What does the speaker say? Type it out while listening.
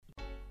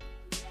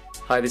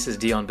Hi, this is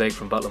Dion Beg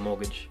from Butler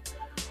Mortgage.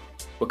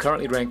 We're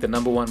currently ranked the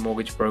 #1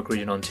 mortgage brokerage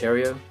in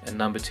Ontario and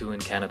 #2 in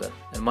Canada,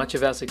 and much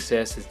of our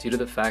success is due to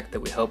the fact that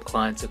we help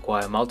clients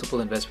acquire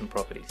multiple investment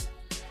properties.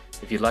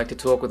 If you'd like to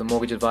talk with a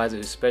mortgage advisor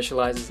who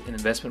specializes in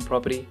investment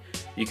property,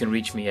 you can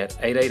reach me at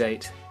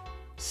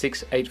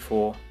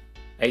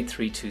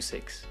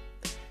 888-684-8326.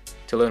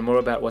 To learn more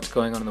about what's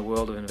going on in the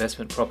world of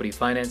investment property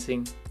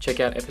financing, check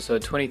out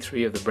episode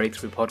 23 of the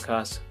Breakthrough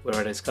podcast, where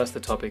I discuss the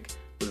topic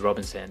with Rob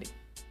and Sandy.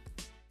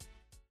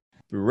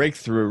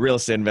 Breakthrough Real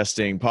Estate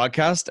Investing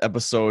Podcast,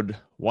 episode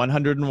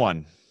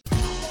 101.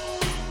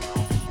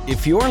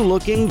 If you're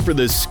looking for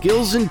the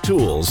skills and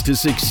tools to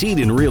succeed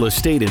in real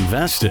estate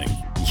investing,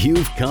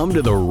 you've come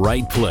to the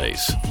right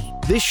place.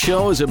 This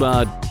show is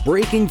about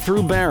breaking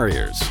through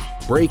barriers,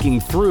 breaking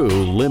through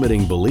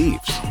limiting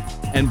beliefs,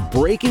 and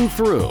breaking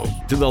through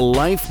to the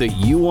life that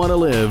you want to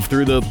live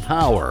through the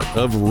power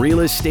of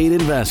real estate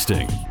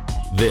investing.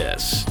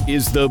 This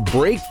is the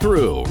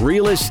Breakthrough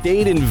Real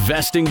Estate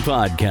Investing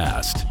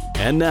Podcast.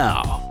 And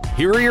now,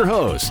 here are your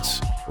hosts,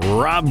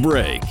 Rob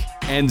Brake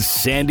and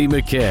Sandy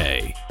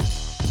McKay.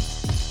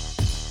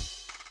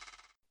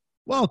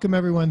 Welcome,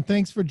 everyone.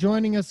 Thanks for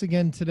joining us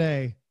again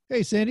today.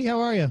 Hey, Sandy,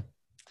 how are you?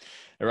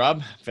 Hey,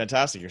 Rob.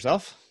 Fantastic.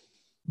 Yourself?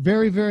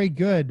 Very, very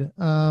good.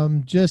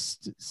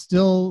 Just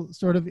still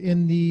sort of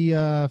in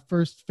the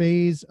first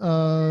phase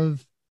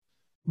of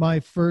my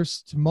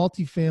first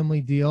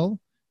multifamily deal.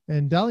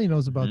 And Dahlia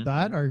knows about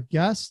that, our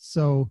guest.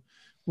 So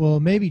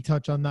we'll maybe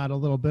touch on that a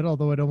little bit,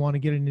 although I don't want to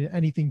get into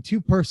anything too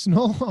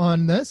personal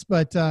on this.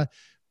 But yeah,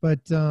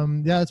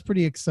 it's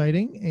pretty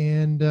exciting.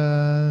 And,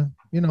 a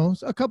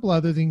couple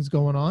other things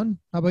going on.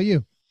 How about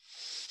you?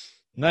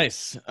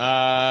 Nice.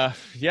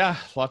 Yeah,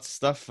 lots of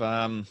stuff.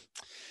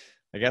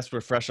 I guess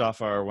we're fresh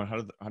off our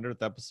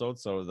 100th episode,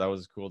 so that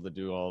was cool to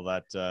do all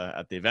that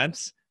at the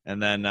event.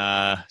 And then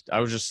I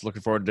was just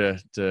looking forward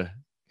to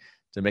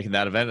making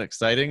that event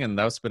exciting, and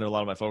that's been a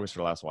lot of my focus for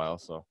the last while.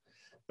 So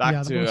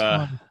back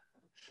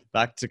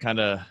to kind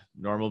of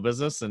normal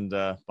business and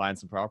buying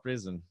some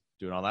properties and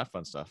doing all that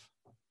fun stuff.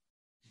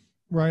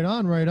 Right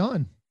on, right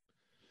on.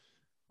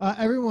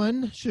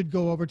 Everyone should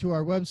go over to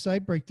our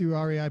website,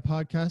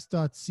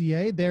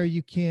 breakthroughreipodcast.ca. There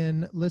you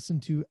can listen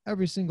to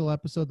every single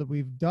episode that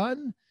we've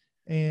done.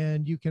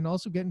 And you can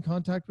also get in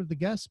contact with the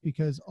guests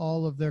because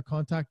all of their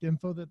contact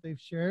info that they've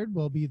shared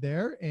will be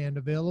there and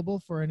available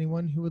for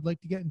anyone who would like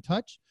to get in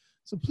touch.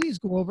 So please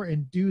go over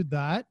and do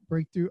that.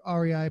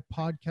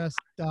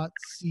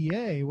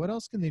 breakthroughreipodcast.ca. What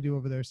else can they do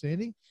over there,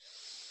 Sandy?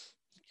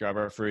 Grab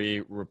our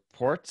free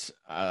report,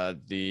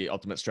 The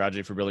Ultimate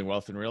Strategy for Building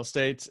Wealth in Real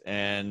Estate.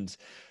 And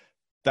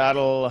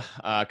that'll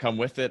come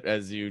with it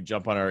as you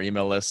jump on our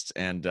email list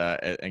and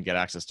get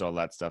access to all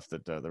that stuff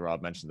that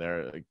Rob mentioned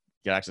there.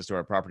 Get access to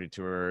our property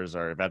tours,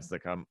 our events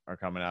that are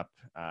coming up,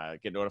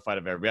 get notified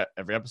of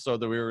every episode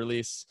that we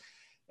release.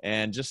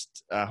 And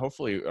just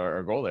hopefully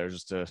our goal there is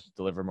just to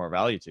deliver more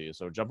value to you.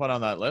 So jump on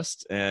that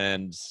list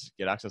and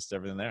get access to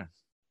everything there.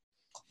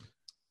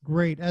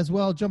 Great. As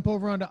well, jump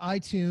over onto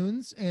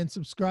iTunes and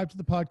subscribe to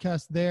the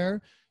podcast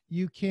there.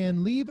 You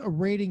can leave a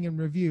rating and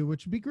review,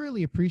 which would be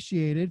greatly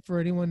appreciated. For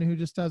anyone who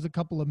just has a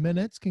couple of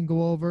minutes, can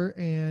go over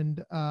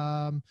and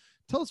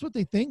tell us what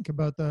they think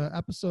about the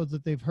episodes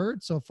that they've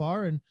heard so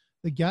far and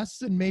the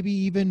guests, and maybe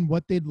even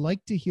what they'd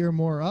like to hear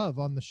more of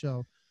on the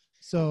show.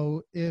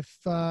 So if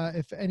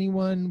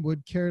anyone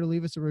would care to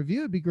leave us a review,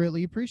 it'd be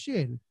greatly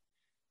appreciated.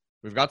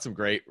 We've got some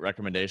great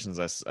recommendations.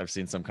 I've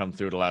seen some come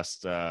through the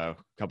last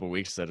couple of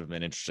weeks that have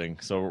been interesting.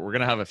 So we're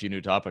going to have a few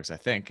new topics, I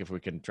think, if we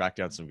can track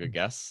down some good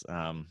guests.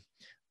 There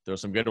are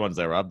some good ones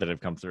there, Rob, that have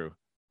come through.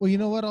 Well, you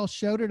know what? I'll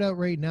shout it out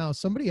right now.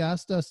 Somebody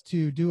asked us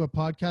to do a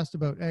podcast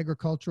about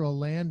agricultural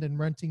land and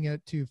renting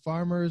it to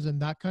farmers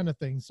and that kind of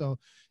thing. So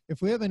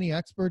if we have any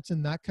experts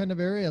in that kind of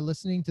area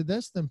listening to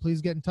this, then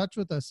please get in touch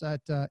with us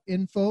at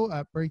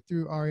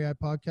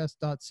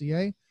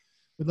info@breakthroughreipodcast.ca.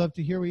 We'd love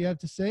to hear what you have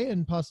to say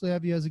and possibly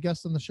have you as a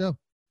guest on the show.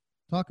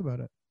 Talk about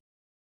it.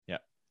 Yeah.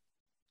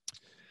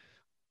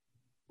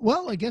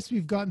 Well, I guess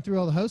we've gotten through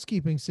all the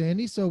housekeeping,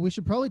 Sandy, so we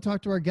should probably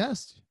talk to our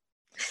guest.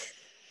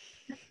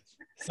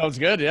 Sounds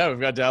good. Yeah, we've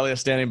got Dahlia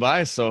standing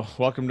by. So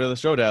welcome to the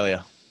show,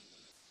 Dahlia.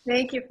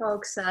 Thank you,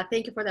 folks.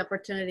 Thank you for the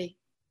opportunity.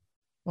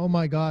 Oh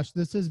my gosh,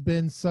 this has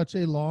been such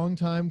a long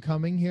time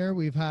coming here.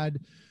 We've had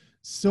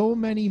so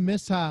many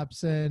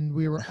mishaps, and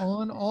we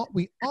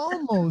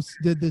almost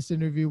did this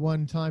interview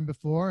one time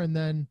before, and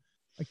then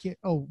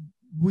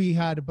we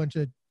had a bunch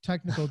of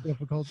technical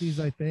difficulties,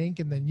 I think,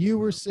 and then you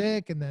were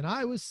sick, and then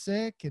I was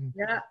sick, and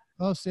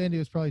Sandy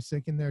was probably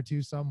sick in there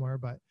too somewhere,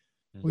 but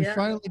we're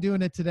finally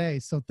doing it today.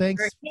 So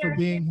thanks for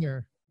being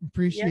here.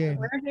 Appreciate it.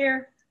 We're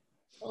here.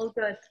 All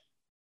good.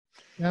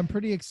 Yeah, I'm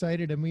pretty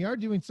excited. And we are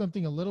doing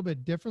something a little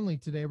bit differently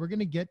today. We're going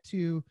to get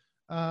to,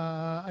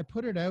 I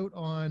put it out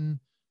on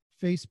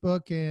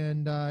Facebook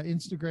and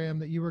Instagram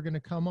that you were going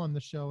to come on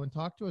the show and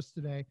talk to us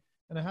today.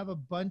 And I have a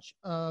bunch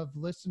of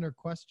listener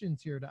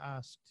questions here to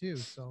ask too.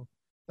 So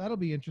that'll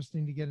be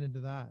interesting to get into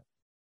that.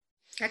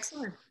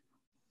 Excellent.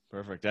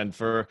 Perfect. And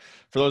for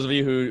those of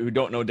you who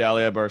don't know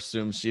Dalia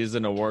Barsoum, she's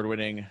an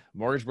award-winning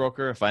mortgage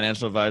broker, a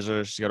financial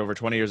advisor. She's got over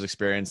 20 years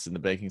experience in the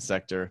banking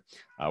sector,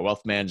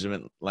 wealth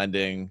management,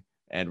 lending,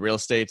 and real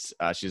estate.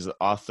 She's the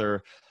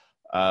author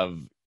of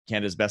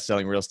Canada's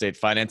best-selling real estate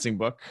financing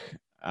book,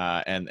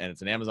 and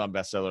it's an Amazon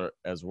bestseller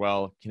as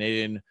well,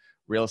 Canadian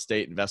Real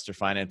Estate Investor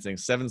Financing,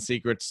 7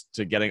 Secrets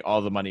to Getting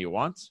All the Money You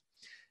Want.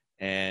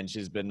 And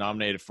she's been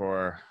nominated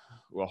for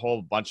a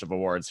whole bunch of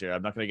awards here.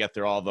 I'm not going to get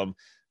through all of them.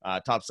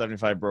 Top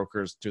 75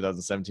 brokers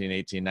 2017,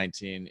 18,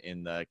 19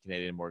 in the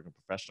Canadian Mortgage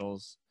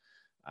Professionals.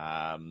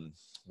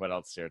 What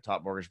else here?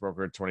 Top mortgage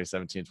broker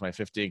 2017,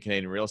 2015,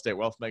 Canadian Real Estate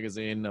Wealth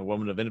Magazine, a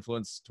Woman of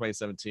Influence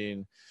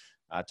 2017.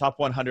 Top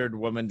 100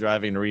 women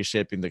driving and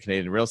reshaping the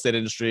Canadian real estate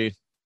industry,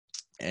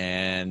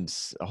 and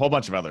a whole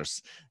bunch of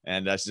others.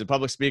 And she's a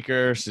public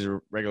speaker. She's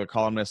a regular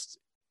columnist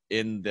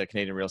in the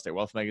Canadian Real Estate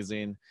Wealth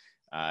Magazine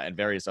and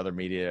various other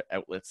media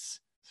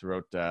outlets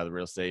throughout the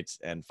real estate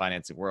and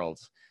financing world.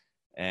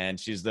 And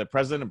she's the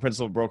president and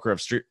principal broker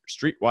of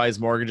Streetwise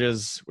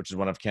Mortgages, which is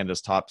one of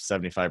Canada's top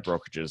 75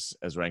 brokerages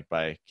as ranked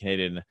by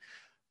Canadian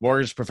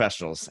Mortgage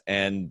Professionals.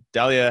 And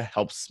Dalia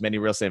helps many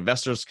real estate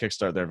investors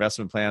kickstart their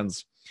investment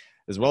plans,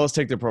 as well as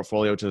take their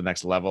portfolio to the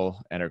next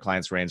level. And her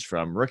clients range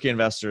from rookie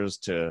investors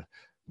to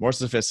more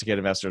sophisticated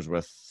investors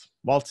with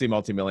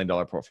multi-million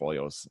dollar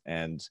portfolios,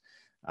 and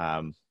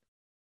a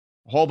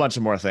whole bunch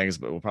of more things,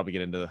 but we'll probably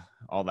get into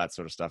all that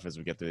sort of stuff as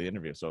we get through the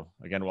interview. So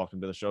again,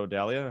 welcome to the show,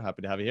 Dalia.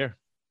 Happy to have you here.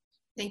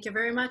 Thank you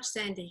very much,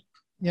 Sandy.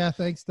 Yeah,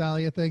 thanks,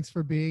 Dalia. Thanks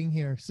for being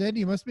here.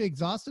 Sandy, you must be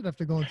exhausted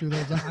after going through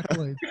those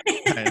accolades.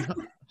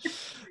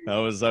 I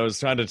was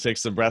trying to take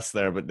some breaths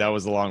there, but that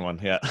was a long one.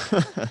 Yeah.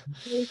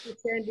 Thank you,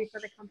 Sandy,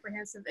 for the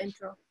comprehensive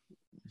intro.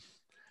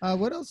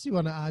 What else do you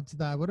want to add to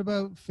that? What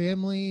about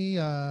family,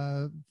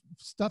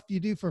 stuff you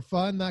do for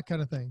fun, that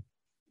kind of thing?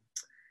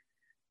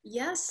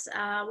 Yes.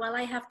 Well,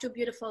 I have 2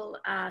 beautiful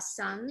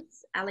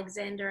sons,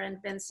 Alexander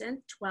and Vincent,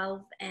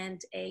 12 and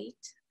 8.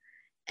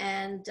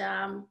 And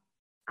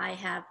I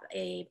have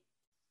a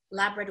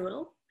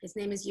Labradoodle. His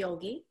name is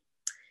Yogi.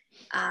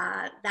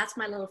 That's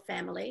my little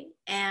family.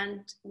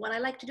 And what I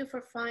like to do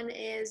for fun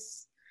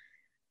is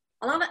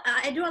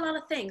I do a lot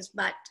of things,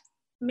 but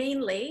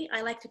mainly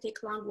I like to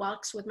take long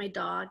walks with my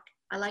dog.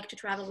 I like to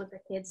travel with the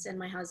kids and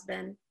my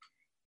husband.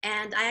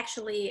 And I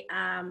actually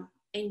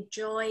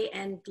enjoy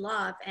and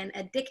love and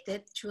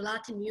addicted to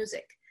Latin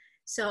music.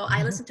 So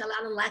I listen to a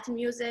lot of Latin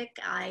music.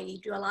 I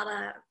do a lot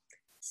of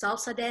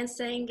salsa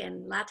dancing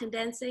and Latin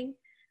dancing.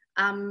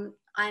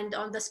 And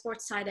on the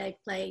sports side, I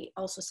play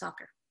also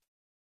soccer.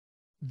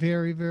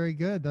 Very, very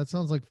good. That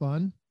sounds like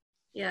fun.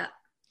 Yeah.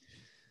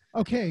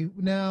 Okay.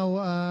 Now,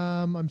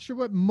 I'm sure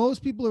what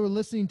most people who are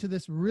listening to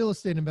this real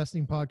estate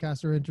investing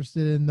podcast are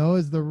interested in, though,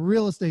 is the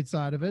real estate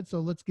side of it. So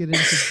let's get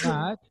into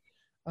that.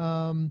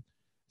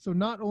 So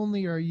not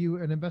only are you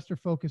an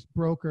investor-focused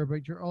broker,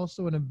 but you're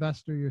also an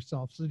investor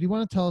yourself. So do you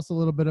want to tell us a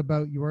little bit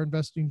about your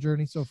investing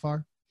journey so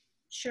far?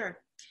 Sure.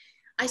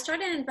 I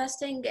started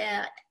investing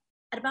at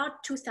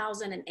about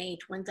 2008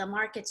 when the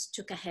markets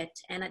took a hit.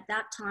 And at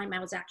that time,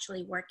 I was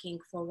actually working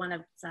for one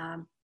of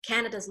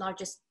Canada's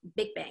largest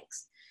big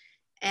banks.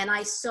 And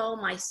I saw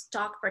my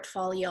stock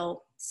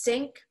portfolio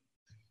sink.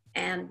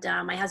 And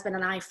my husband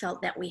and I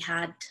felt that we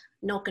had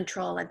no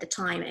control at the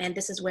time. And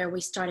this is where we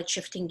started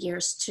shifting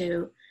gears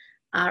to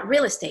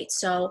real estate.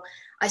 So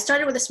I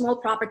started with a small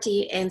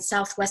property in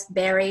Southwest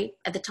Barrie.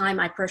 At the time,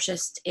 I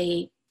purchased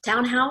a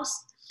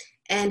townhouse.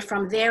 And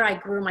from there, I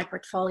grew my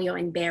portfolio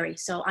in Barrie.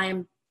 So I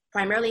am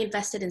primarily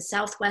invested in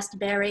Southwest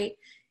Barrie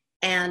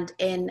and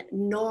in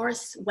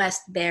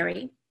Northwest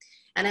Barrie.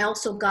 And I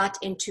also got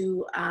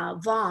into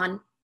Vaughan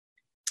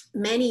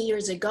many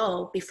years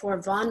ago before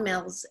Vaughan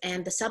Mills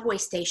and the subway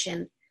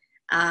station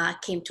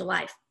came to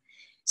life.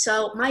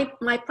 So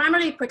my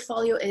primary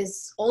portfolio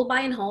is all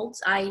buy and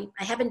holds. I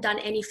haven't done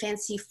any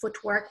fancy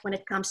footwork when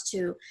it comes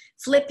to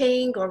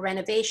flipping or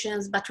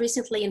renovations, but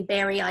recently in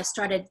Barrie, I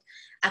started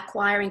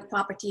acquiring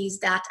properties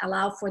that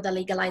allow for the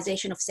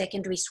legalization of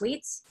secondary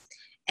suites.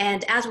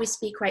 And as we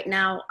speak right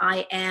now,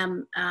 I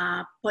am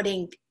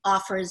putting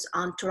offers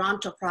on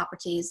Toronto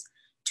properties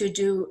to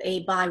do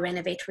a buy,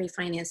 renovate,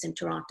 refinance in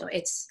Toronto.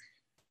 It's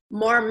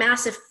more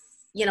massive,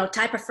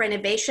 type of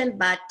renovation,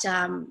 but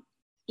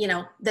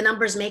the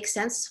numbers make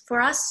sense for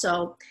us.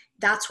 So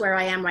that's where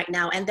I am right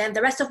now. And then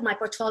the rest of my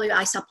portfolio,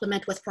 I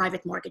supplement with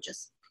private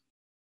mortgages.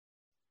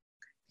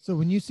 So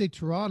when you say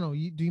Toronto,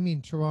 do you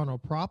mean Toronto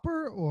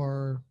proper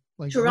or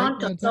like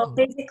Toronto? So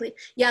basically,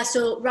 yeah.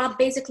 So Rob,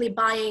 basically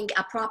buying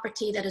a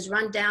property that is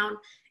run down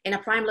in a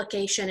prime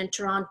location in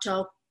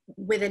Toronto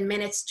within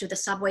minutes to the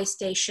subway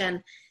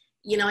station.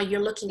 You're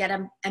looking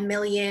at a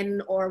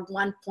million or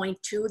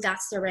 1.2,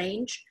 that's the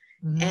range.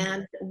 Mm-hmm.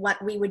 And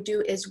what we would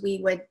do is we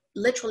would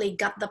literally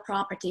gut the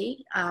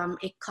property.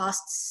 It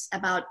costs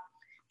about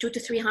 $200,000 to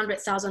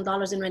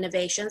 $300,000 in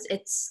renovations.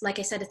 It's, like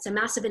I said, it's a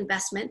massive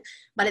investment,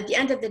 but at the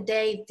end of the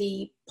day,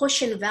 the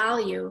push in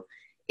value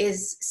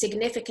is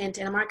significant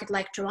in a market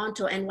like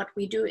Toronto. And what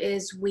we do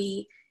is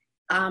we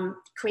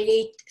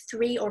create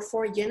 3 or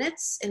 4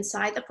 units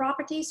inside the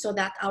property so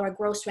that our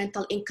gross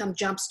rental income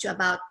jumps to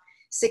about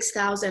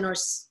 6,000 or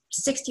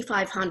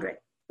 6,500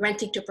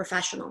 renting to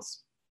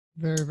professionals.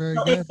 Very, very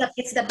so good.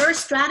 it's the BRRRR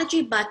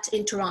strategy, but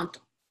in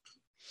Toronto.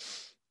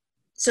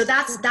 So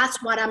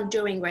that's what I'm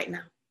doing right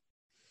now.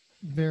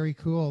 Very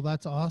cool.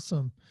 That's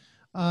awesome.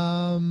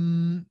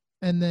 And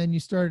then you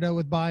started out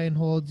with buy and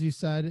holds, you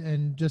said,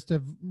 and just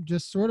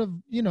sort of,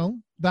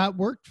 that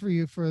worked for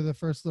you for the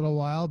first little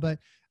while. But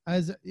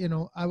as you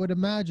know, I would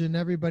imagine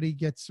everybody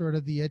gets sort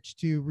of the itch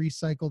to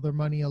recycle their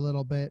money a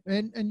little bit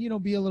and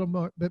be a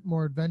little bit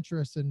more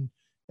adventurous and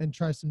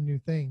try some new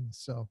things.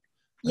 So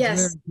that's yes,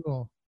 very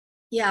cool.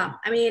 Yeah,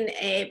 I mean,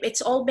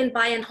 it's all been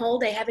buy and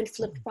hold. I haven't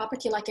flipped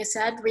property, like I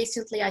said.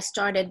 Recently, I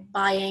started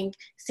buying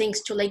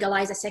things to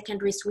legalize a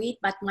secondary suite,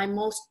 but my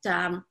most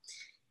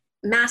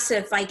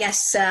massive, I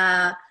guess,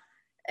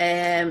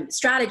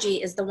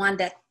 strategy is the one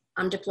that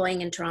I'm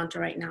deploying in Toronto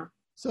right now.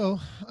 So,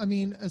 I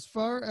mean, as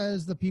far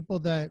as the people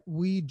that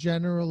we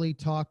generally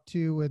talk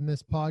to in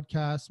this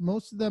podcast,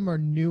 most of them are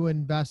new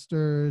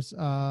investors.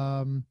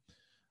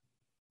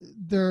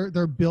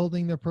 They're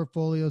building their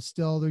portfolio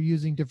still. They're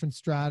using different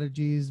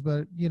strategies,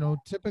 but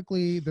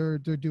typically they're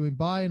doing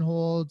buy and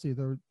holds,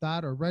 either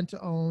that or rent to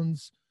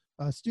owns,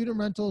 student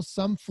rentals,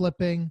 some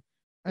flipping,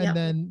 and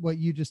then what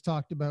you just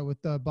talked about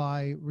with the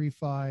buy,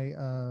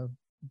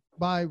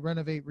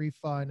 renovate,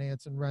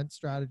 refinance, and rent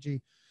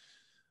strategy.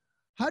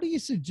 How do you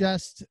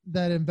suggest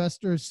that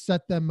investors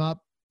set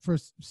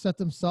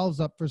themselves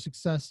up for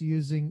success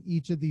using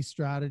each of these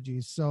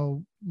strategies?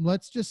 So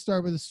let's just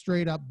start with a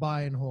straight up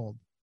buy and hold.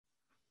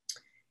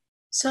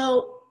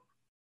 So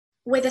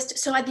at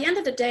the end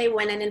of the day,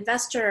 when an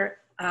investor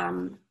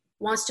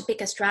wants to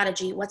pick a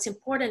strategy, what's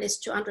important is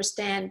to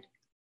understand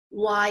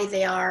why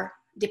they are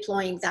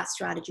deploying that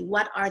strategy.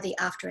 What are they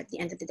after at the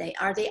end of the day?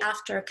 Are they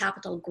after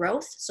capital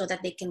growth so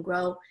that they can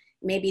grow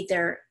maybe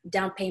their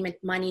down payment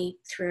money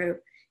through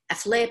a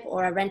flip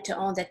or a rent to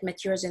own that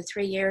matures in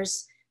 3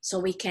 years so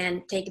we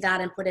can take that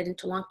and put it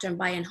into long-term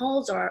buy and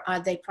holds? Or are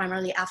they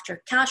primarily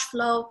after cash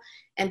flow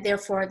and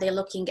therefore they're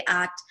looking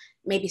at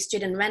maybe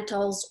student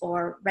rentals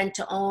or rent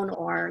to own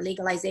or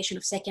legalization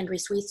of secondary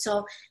suites?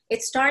 So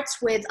it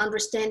starts with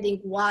understanding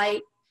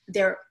why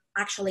they're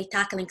actually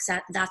tackling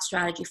that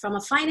strategy. From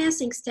a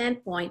financing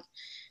standpoint,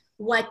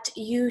 what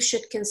you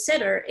should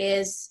consider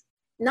is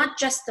not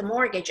just the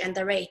mortgage and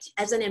the rate.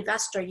 As an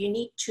investor, you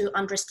need to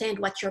understand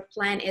what your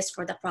plan is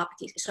for the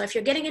property. So if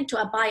you're getting into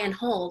a buy and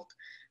hold,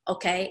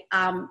 okay,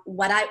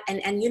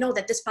 and you know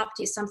that this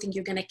property is something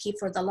you're gonna keep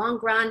for the long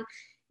run,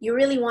 you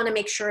really wanna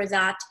make sure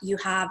that you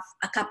have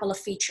a couple of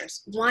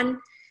features.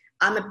 One,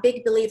 I'm a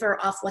big believer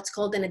of what's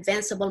called an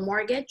advanceable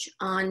mortgage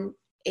on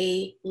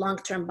a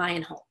long-term buy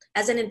and hold.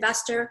 As an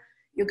investor,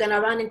 you're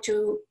gonna run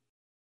into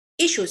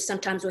issues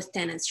sometimes with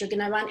tenants. You're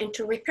gonna run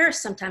into repairs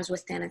sometimes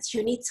with tenants.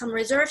 You need some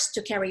reserves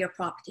to carry your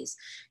properties.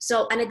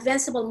 So an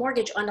advanceable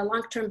mortgage on a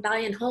long-term buy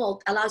and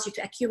hold allows you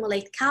to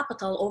accumulate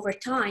capital over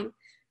time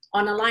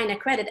on a line of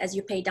credit as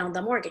you pay down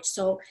the mortgage.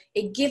 So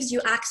it gives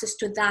you access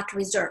to that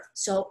reserve.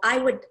 So I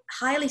would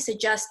highly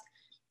suggest,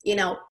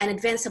 an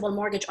advanceable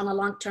mortgage on a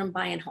long-term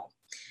buy and hold.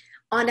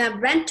 On a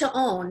rent to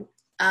own,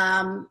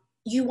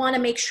 you wanna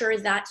make sure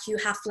that you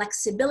have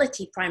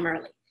flexibility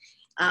primarily.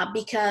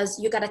 Because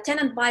you got a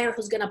tenant buyer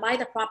who's gonna buy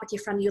the property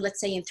from you, let's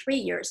say in 3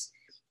 years,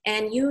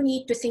 and you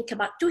need to think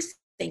about two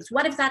things.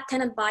 What if that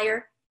tenant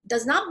buyer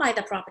does not buy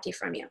the property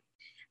from you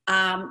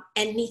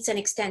and needs an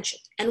extension?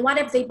 And what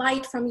if they buy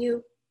it from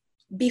you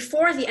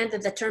before the end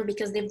of the term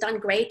because they've done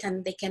great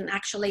and they can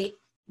actually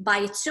buy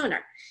it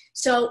sooner?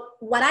 So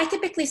what I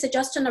typically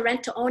suggest on a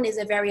rent to own is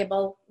a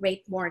variable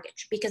rate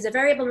mortgage, because a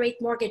variable rate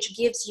mortgage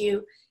gives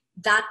you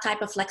that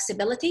type of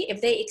flexibility.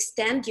 If they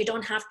extend, you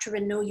don't have to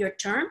renew your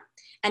term.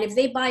 And if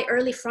they buy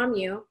early from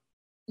you,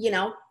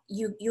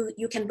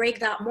 you can break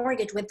that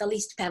mortgage with the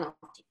least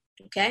penalty,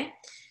 okay?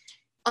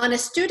 On a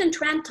student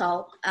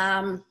rental,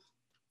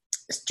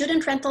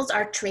 student rentals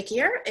are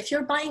trickier. If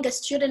you're buying a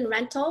student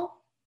rental,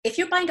 if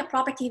you're buying a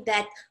property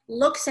that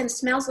looks and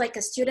smells like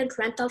a student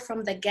rental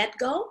from the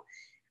get-go,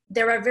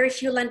 there are very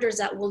few lenders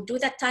that will do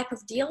that type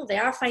of deal. They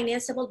are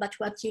financeable, but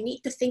what you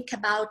need to think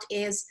about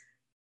is,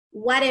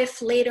 what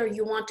if later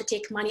you want to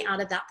take money out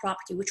of that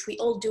property, which we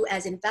all do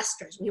as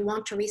investors? We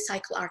want to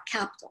recycle our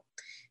capital.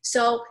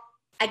 So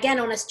again,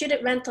 on a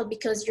student rental,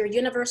 because your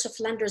universe of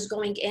lenders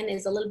going in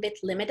is a little bit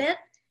limited,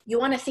 you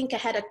want to think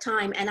ahead of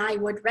time. And I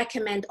would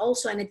recommend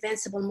also an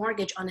advanceable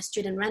mortgage on a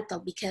student rental,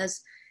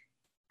 because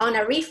on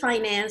a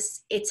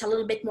refinance, it's a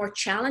little bit more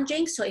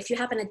challenging. So if you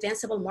have an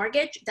advanceable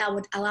mortgage, that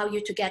would allow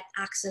you to get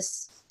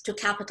access to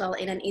capital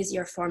in an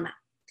easier format.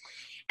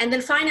 And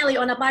then finally,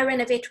 on a buy,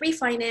 renovate,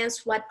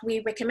 refinance, what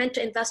we recommend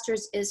to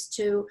investors is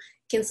to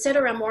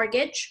consider a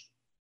mortgage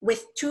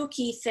with two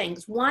key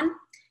things. One,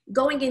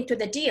 going into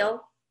the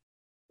deal,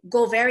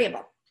 go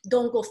variable,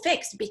 don't go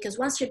fixed, because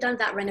once you're done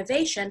that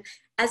renovation,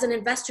 as an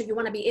investor, you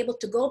want to be able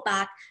to go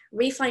back,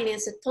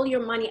 refinance it, pull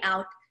your money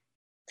out,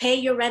 pay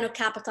your reno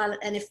capital,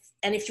 and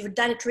if you've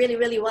done it really,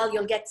 really well,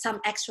 you'll get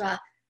some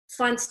extra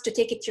funds to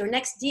take it to your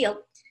next deal.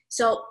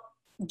 So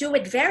do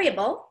it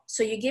variable,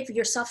 so you give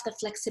yourself the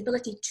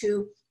flexibility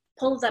to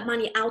pull the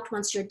money out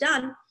once you're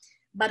done,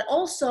 but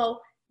also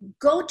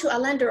go to a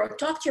lender or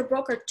talk to your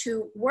broker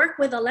to work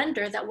with a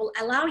lender that will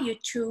allow you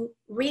to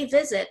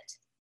revisit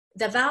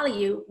the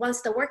value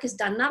once the work is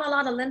done. Not a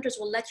lot of lenders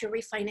will let you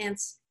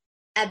refinance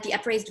at the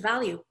appraised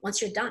value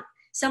once you're done.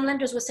 Some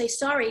lenders will say,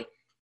 sorry,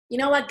 you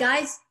know what,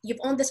 guys,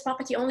 you've owned this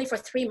property only for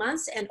 3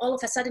 months, and all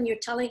of a sudden you're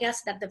telling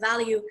us that the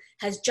value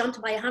has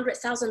jumped by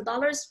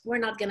 $100,000. We're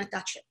not going to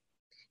touch it.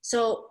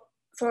 So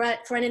for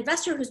an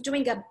investor who's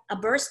doing a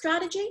burst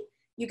strategy,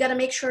 you got to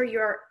make sure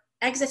your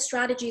exit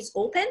strategy is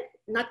open,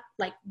 not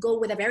like go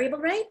with a variable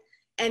rate,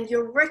 and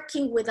you're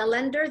working with a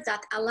lender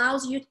that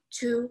allows you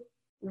to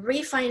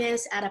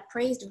refinance at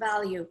appraised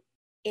value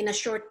in a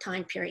short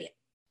time period.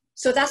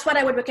 So that's what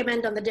I would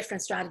recommend on the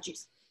different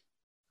strategies.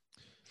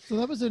 So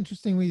that was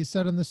interesting what you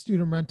said on the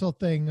student rental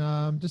thing,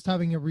 just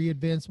having a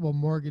readvanceable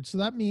mortgage. So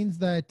that means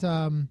that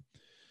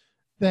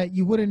that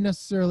you wouldn't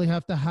necessarily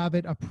have to have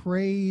it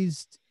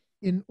appraised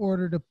in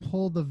order to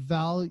pull the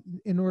value,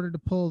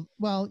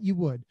 well, you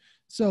would.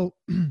 So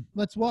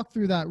let's walk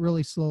through that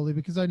really slowly,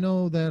 because I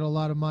know that a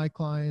lot of my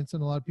clients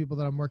and a lot of people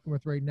that I'm working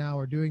with right now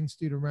are doing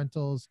student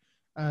rentals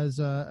as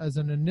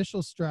an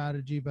initial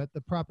strategy, but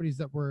the properties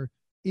that we're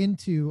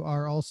into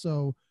are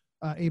also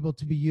able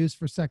to be used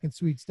for second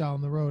suites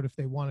down the road if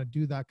they want to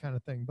do that kind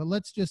of thing. But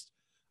let's just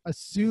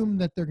assume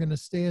that they're going to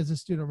stay as a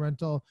student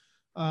rental.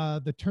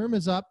 The term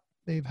is up.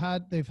 They've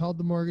held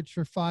the mortgage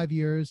for 5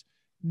 years.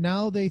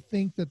 Now they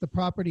think that the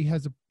property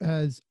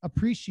has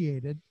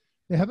appreciated.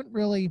 They haven't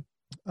really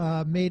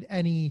made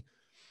any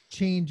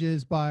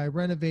changes by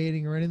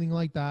renovating or anything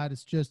like that.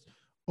 It's just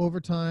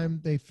over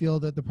time they feel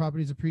that the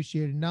property is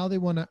appreciated. Now they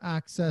want to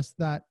access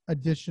that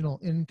additional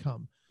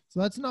income. So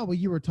that's not what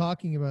you were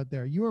talking about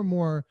there. You were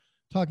more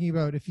talking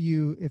about if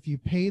you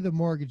pay the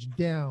mortgage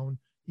down,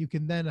 you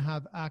can then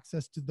have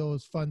access to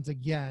those funds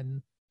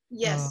again.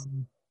 Yes.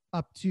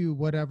 Up to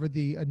whatever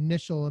the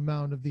initial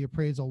amount of the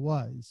appraisal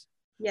was.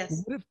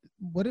 Yes.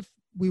 What if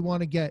we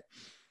want to get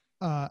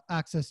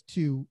access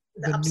to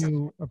the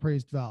new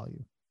appraised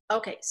value?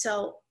 Okay,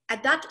 so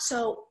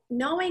so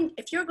knowing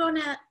if you're going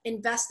to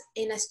invest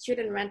in a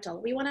student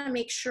rental, we want to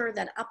make sure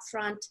that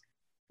upfront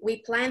we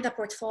plan the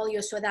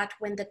portfolio so that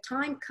when the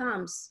time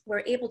comes,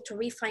 we're able to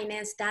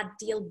refinance that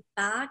deal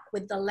back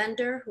with the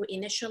lender who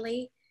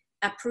initially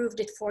approved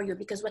it for you.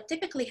 Because what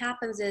typically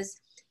happens is,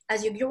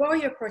 as you grow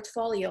your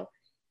portfolio,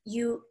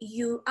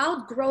 you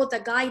outgrow the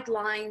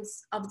guidelines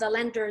of the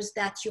lenders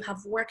that you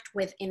have worked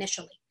with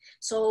initially.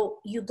 So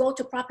you go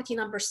to property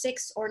number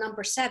 6 or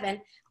number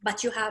 7,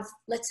 but you have,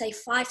 let's say,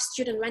 5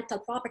 student rental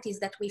properties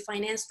that we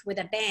financed with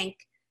a bank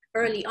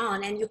early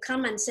on, and you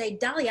come and say,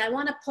 Dalia, I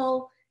want to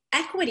pull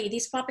equity.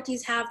 These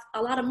properties have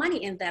a lot of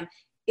money in them.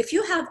 If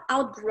you have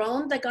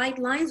outgrown the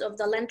guidelines of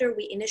the lender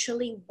we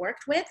initially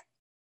worked with,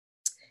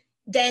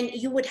 then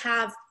you would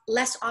have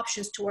less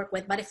options to work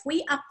with. But if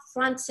we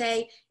upfront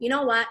say, you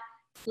know what,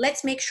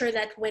 let's make sure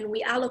that when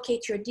we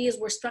allocate your deals,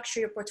 we structure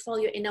your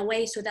portfolio in a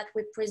way so that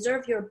we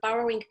preserve your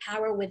borrowing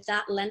power with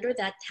that lender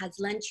that has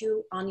lent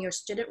you on your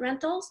student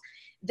rentals,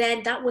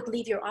 then that would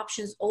leave your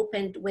options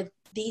open with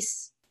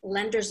these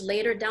lenders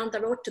later down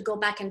the road to go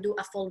back and do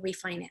a full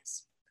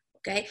refinance.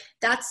 Okay,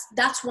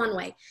 that's one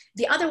way.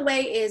 The other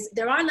way is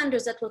there are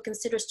lenders that will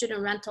consider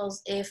student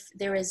rentals if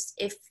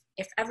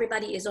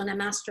everybody is on a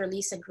master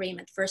lease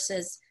agreement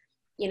versus,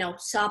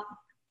 sub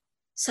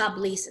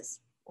leases.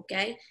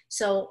 Okay,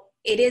 so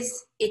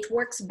it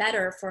works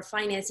better for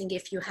financing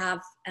if you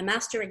have a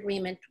master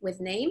agreement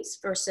with names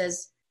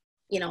versus,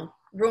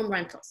 room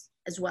rentals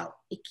as well.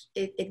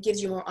 It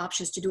gives you more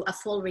options to do a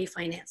full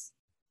refinance.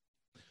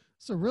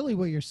 So really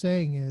what you're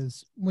saying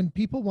is when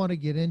people want to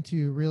get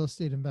into real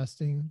estate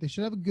investing, they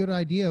should have a good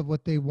idea of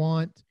what they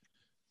want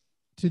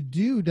to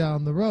do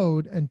down the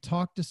road and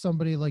talk to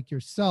somebody like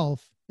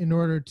yourself in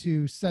order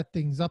to set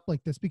things up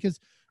like this. Because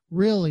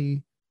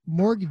really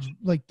mortgage,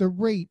 like the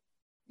rate,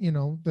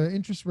 the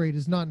interest rate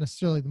is not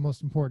necessarily the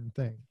most important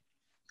thing,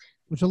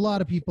 which a lot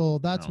of people,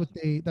 that's what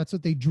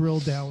they drill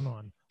down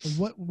on.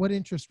 What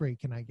interest rate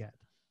can I get?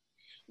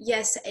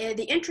 Yes,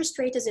 the interest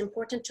rate is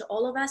important to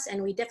all of us,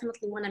 and we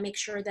definitely want to make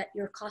sure that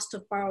your cost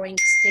of borrowing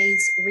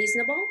stays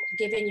reasonable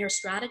given your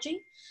strategy.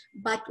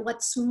 But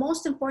what's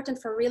most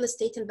important for real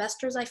estate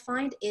investors, I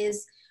find,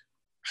 is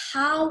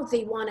how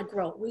they want to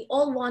grow. We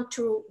all want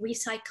to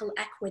recycle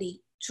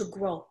equity to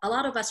grow. A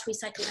lot of us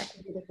recycle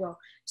equity to grow.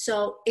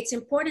 So it's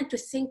important to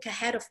think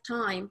ahead of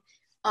time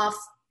of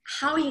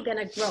how you're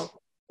going to grow.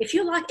 If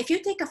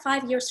you take a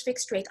 5 years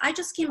fixed rate, I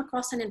just came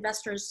across an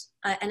investor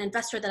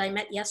that I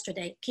met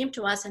yesterday came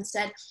to us and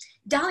said,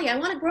 Dalia, I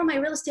want to grow my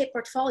real estate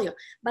portfolio,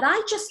 but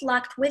I just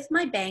locked with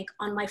my bank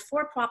on my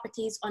 4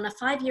 properties on a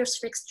 5 years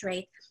fixed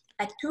rate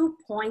at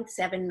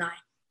 2.79.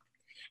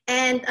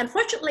 And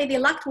unfortunately, they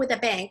locked with a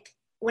bank.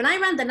 When I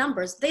ran the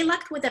numbers, they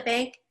locked with a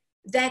bank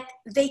that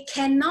they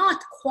cannot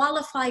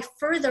qualify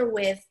further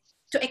with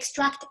to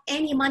extract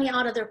any money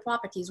out of their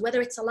properties,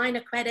 whether it's a line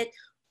of credit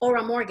or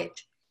a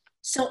mortgage.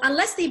 So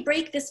unless they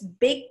break this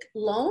big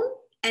loan,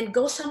 and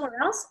go somewhere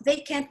else, they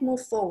can't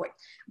move forward.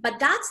 But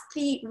that's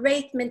the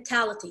rate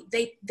mentality.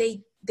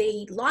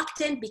 They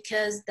locked in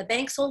because the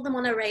bank sold them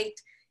on a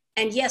rate.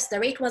 And yes, the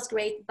rate was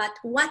great, but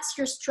what's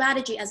your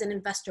strategy as an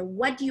investor?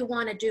 What do you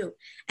want to do?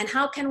 And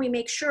how can we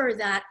make sure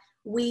that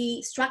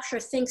we structure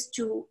things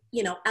to,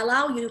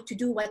 allow you to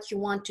do what you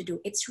want to do?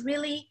 It's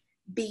really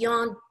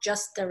beyond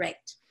just the rate.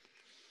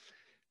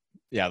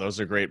 Yeah, those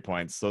are great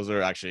points. Those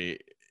are actually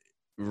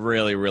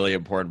really, really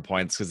important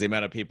points, because the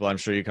amount of people, I'm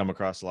sure you come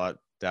across a lot,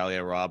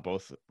 Dalia, Rob,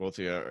 both of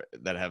you,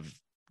 that have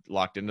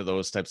locked into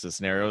those types of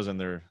scenarios, and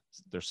they're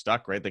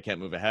stuck, right? They can't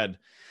move ahead.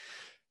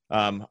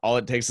 All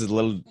it takes is a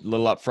little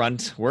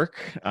upfront work,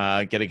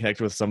 getting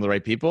connected with some of the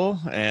right people,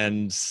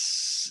 and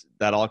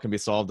that all can be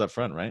solved up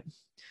front, right?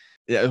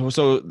 Yeah.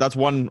 So that's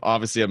one,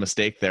 obviously, a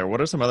mistake there. What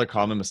are some other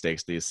common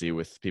mistakes that you see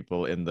with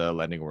people in the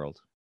lending world?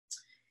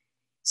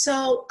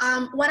 So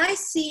what I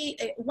see,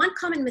 one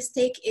common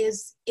mistake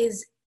is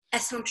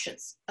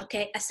assumptions.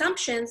 Okay,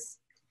 assumptions.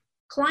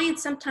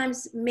 Clients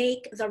sometimes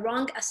make the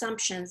wrong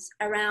assumptions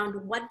around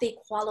what they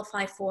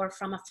qualify for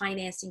from a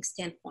financing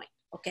standpoint.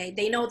 Okay,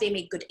 they know they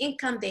make good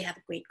income, they have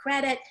great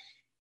credit,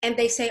 and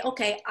they say,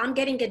 okay, I'm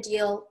getting a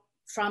deal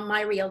from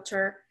my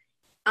realtor.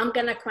 I'm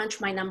gonna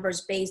crunch my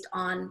numbers based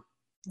on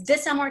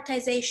this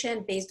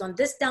amortization, based on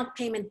this down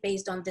payment,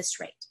 based on this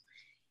rate.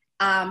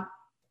 And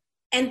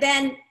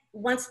then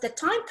once the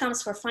time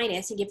comes for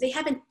financing, if they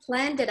haven't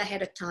planned it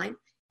ahead of time,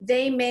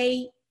 they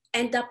may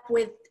end up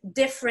with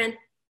different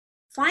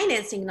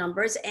financing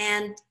numbers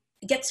and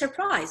get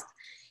surprised.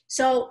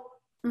 So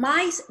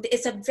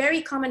it's a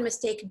very common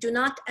mistake. Do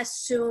not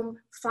assume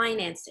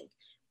financing.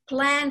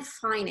 Plan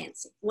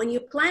financing. When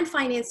you plan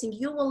financing,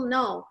 you will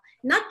know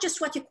not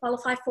just what you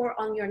qualify for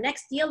on your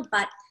next deal,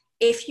 but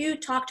if you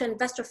talk to an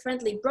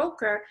investor-friendly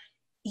broker,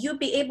 you'll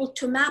be able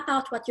to map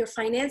out what your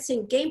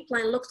financing game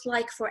plan looks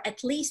like for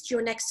at least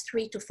your next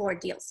 3 to 4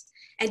 deals.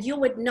 And you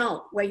would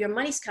know where your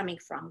money's coming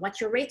from,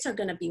 what your rates are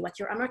going to be, what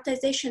your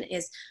amortization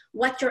is,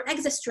 what your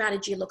exit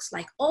strategy looks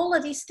like. All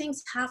of these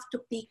things have to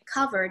be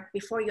covered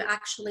before you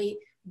actually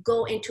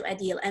go into a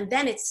deal. And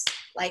then it's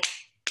like,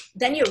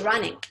 then you're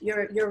running,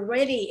 you're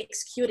really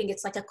executing.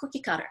 It's like a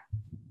cookie cutter.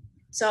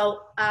 So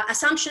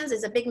assumptions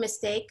is a big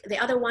mistake. The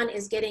other one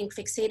is getting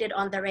fixated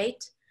on the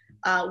rate,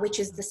 which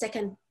is the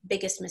second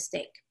biggest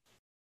mistake.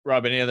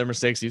 Rob, any other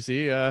mistakes you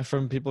see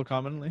from people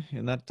commonly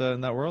in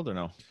that world, or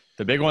no?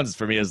 The big ones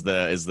for me is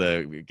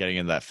the getting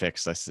in that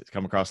fix. I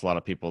come across a lot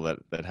of people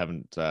that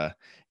haven't, they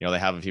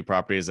have a few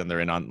properties and they're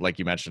in on, like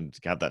you mentioned,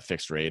 have that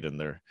fixed rate, and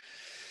they're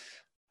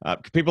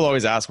people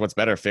always ask what's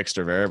better, fixed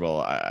or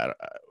variable. I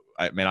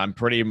mean, I'm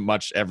pretty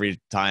much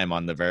every time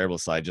on the variable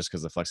side just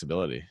because of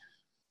flexibility.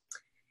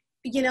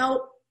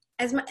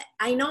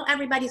 I know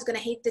everybody's going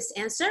to hate this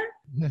answer.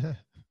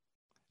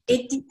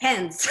 It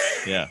depends.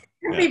 Yeah.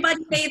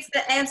 Everybody hates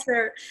the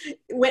answer.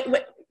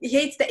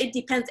 Hates the it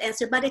depends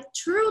answer, but it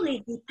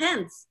truly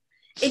depends.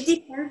 It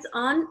depends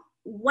on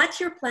what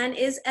your plan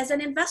is as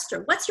an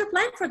investor. What's your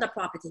plan for the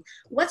property?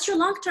 What's your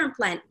long-term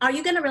plan? Are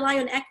you going to rely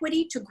on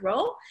equity to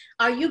grow?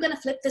 Are you going to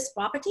flip this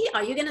property?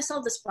 Are you going to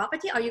sell this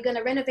property? Are you going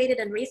to renovate it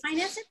and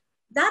refinance it?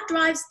 That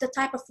drives the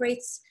type of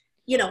rates,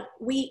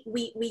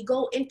 we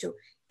go into.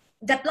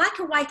 The black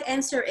or white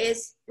answer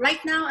is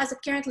right now, as it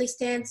currently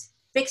stands,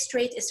 fixed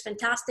rate is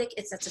fantastic.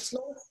 It's at its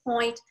lowest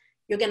point.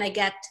 You're going to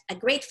get a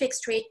great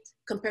fixed rate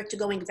compared to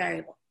going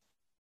variable.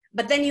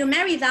 But then you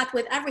marry that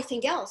with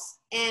everything else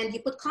and you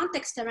put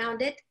context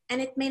around it, and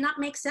it may not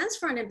make sense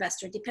for an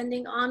investor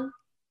depending on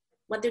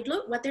what they're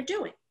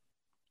doing.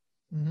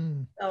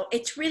 Mm-hmm. So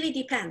it really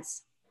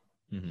depends.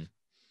 Mm-hmm.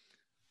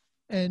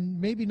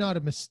 And maybe not a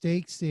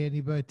mistake,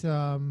 Sandy, but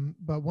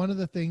one of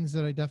the things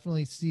that I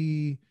definitely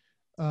see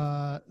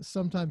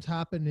sometimes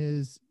happen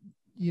is,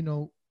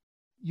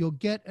 you'll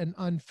get an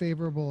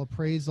unfavorable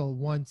appraisal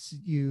once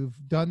you've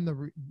done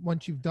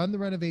the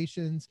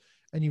renovations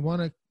and you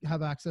want to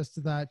have access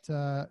to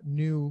that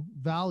new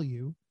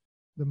value,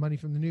 the money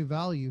from the new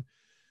value.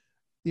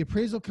 The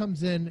appraisal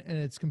comes in and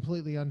it's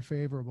completely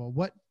unfavorable.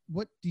 What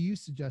do you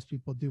suggest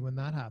people do when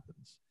that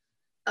happens?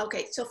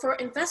 Okay, so for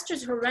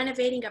investors who are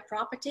renovating a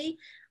property,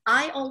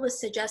 I always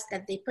suggest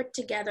that they put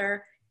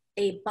together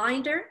a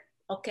binder,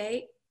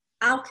 okay,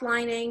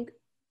 outlining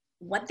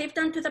what they've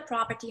done to the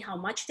property, how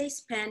much they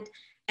spent,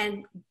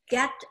 and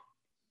get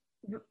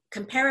true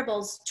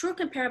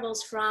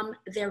comparables from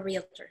their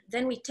realtor.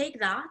 Then we take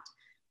that,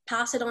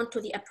 pass it on to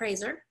the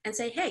appraiser and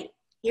say, hey,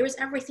 here's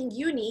everything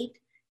you need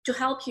to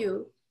help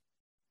you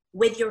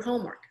with your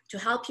homework, to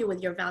help you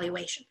with your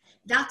valuation.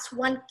 That's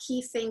one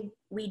key thing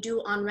we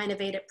do on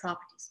renovated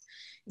properties.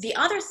 The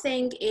other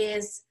thing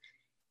is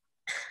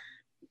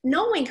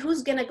knowing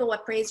who's gonna go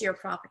appraise your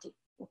property,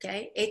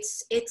 okay?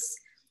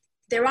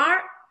 There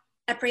are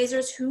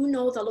appraisers who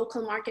know the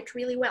local market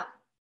really well.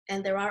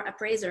 And there are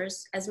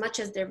appraisers, as much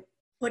as they're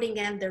putting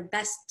in their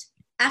best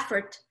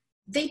effort,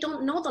 they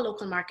don't know the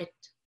local market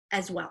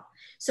as well.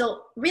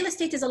 So real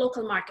estate is a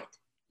local market.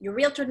 Your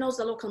realtor knows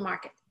the local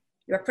market.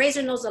 Your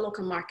appraiser knows the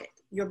local market.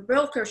 Your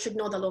broker should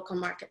know the local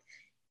market.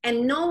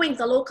 And knowing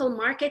the local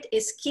market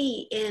is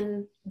key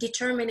in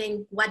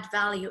determining what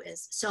value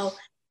is. So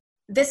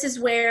this is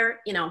where,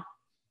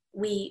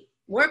 we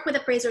work with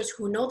appraisers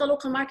who know the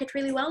local market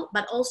really well,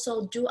 but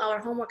also do our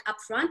homework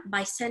upfront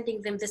by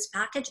sending them this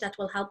package that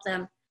will help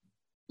them,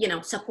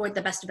 support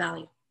the best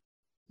value.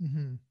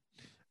 Mm-hmm.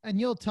 And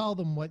you'll tell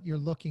them what you're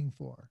looking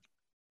for,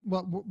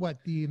 what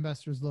the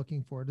investor is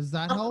looking for. Does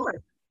that help?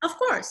 Of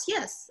course,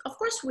 yes. Of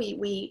course,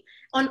 we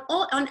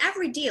on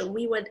every deal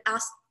we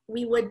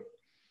would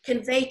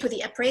convey to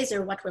the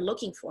appraiser what we're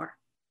looking for.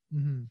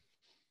 Mm-hmm.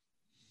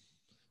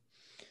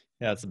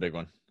 Yeah, that's a big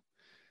one.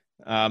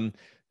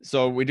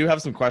 So we do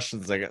have some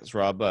questions, I guess,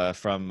 Rob,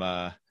 from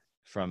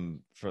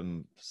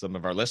some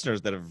of our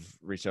listeners that have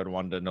reached out and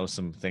wanted to know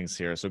some things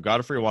here. So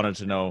Godfrey wanted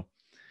to know,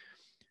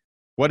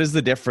 what is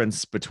the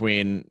difference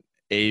between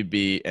A,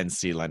 B, and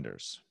C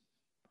lenders?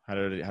 How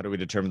do we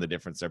determine the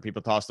difference there?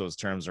 People toss those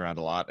terms around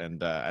a lot,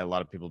 and a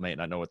lot of people may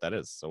not know what that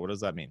is. So what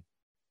does that mean?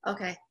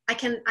 Okay, I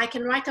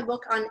can write a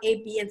book on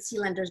A, B, and C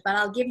lenders, but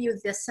I'll give you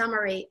the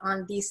summary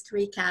on these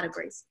three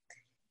categories.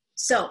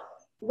 So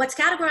what's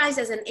categorized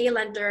as an A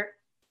lender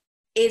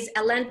is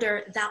a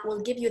lender that will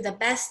give you the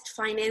best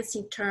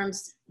financing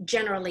terms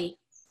generally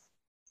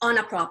on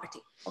a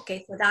property.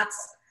 Okay, so that's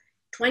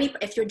 20,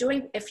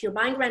 if you're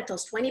buying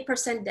rentals,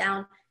 20%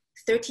 down,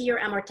 30-year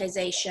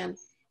amortization,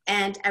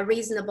 and a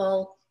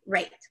reasonable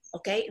rate.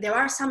 Okay, there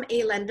are some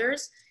A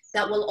lenders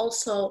that will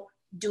also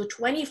do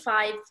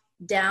 25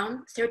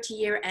 down,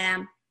 30-year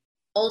am,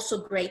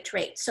 also great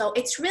rate. So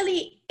it's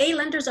really, A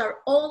lenders are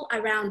all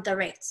around the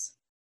rates.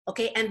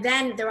 Okay, and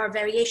then there are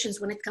variations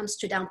when it comes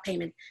to down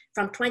payment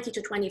from 20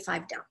 to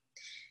 25 down.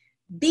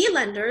 B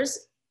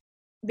lenders,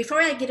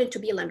 before I get into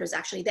B lenders,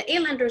 actually, the A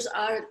lenders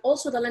are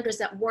also the lenders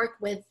that work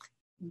with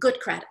good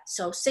credit,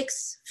 so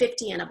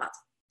 650 and above.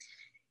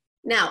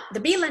 Now, the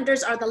B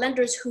lenders are the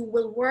lenders who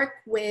will work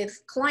with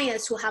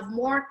clients who have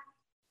more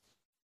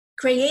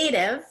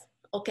creative,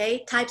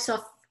 okay, types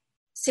of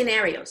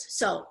scenarios.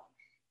 So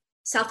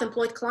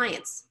self-employed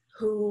clients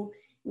who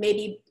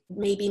maybe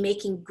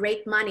making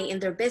great money in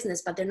their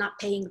business, but they're not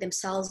paying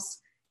themselves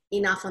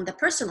enough on the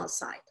personal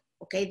side.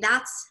 Okay,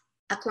 that's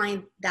a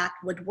client that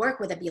would work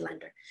with a B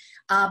lender.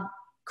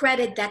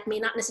 Credit that may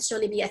not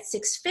necessarily be at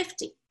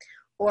 650,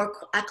 or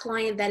a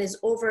client that is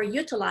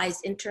overutilized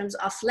in terms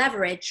of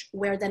leverage,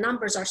 where the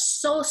numbers are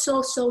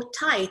so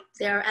tight,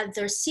 they're at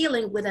their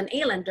ceiling with an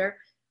A lender,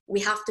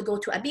 we have to go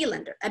to a B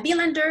lender. A B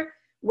lender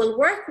will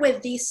work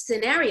with these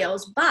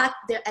scenarios, but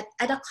they're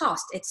at a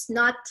cost. It's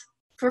not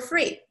for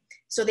free.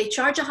 So they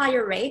charge a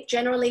higher rate,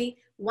 generally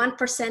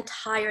 1%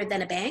 higher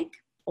than a bank,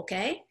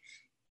 okay?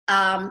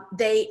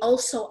 They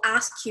also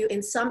ask you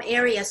in some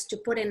areas to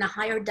put in a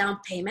higher down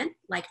payment,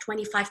 like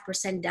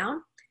 25%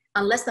 down,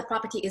 unless the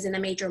property is in a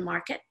major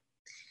market.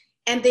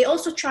 And they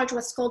also charge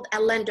what's called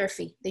a lender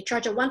fee. They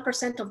charge a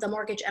 1% of the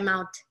mortgage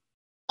amount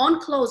on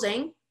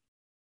closing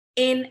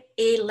in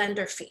a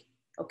lender fee,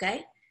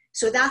 okay?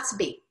 So that's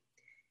B.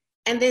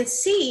 And then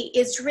C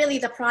is really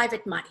the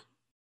private money,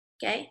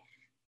 okay?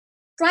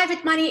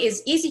 Private money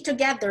is easy to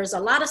get. There's a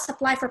lot of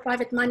supply for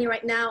private money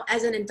right now.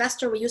 As an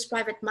investor, we use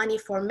private money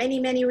for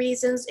many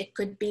reasons. It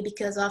could be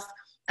because of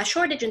a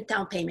shortage in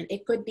down payment.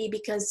 It could be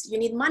because you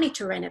need money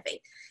to renovate.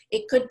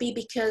 It could be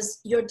because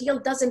your deal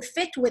doesn't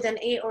fit with an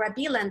A or a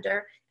B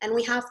lender, and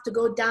we have to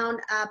go down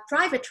a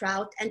private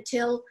route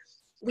until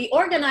we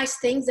organize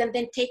things and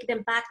then take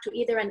them back to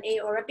either an A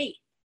or a B.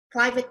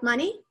 Private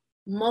money,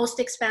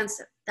 most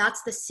expensive.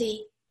 That's the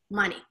C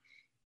money.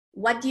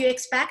 What do you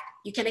expect?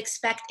 You can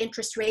expect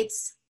interest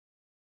rates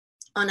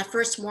on a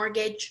first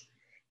mortgage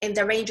in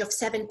the range of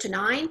 7 to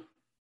 9,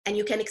 and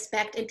you can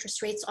expect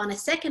interest rates on a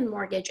second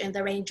mortgage in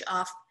the range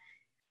of,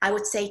 I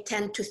would say,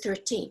 10 to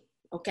 13,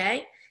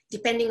 okay?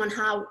 Depending on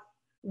how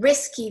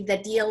risky the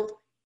deal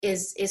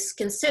is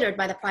considered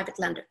by the private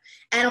lender.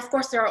 And of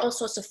course, there are all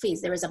sorts of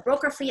fees. There is a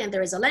broker fee and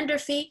there is a lender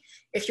fee.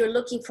 If you're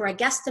looking for a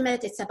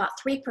guesstimate, it's about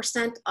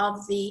 3%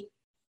 of the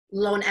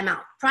loan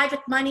amount.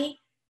 Private money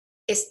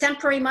is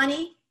temporary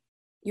money.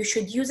 You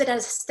should use it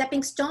as a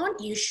stepping stone.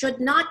 You should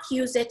not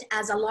use it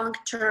as a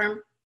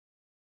long-term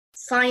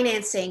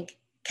financing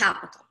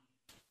capital.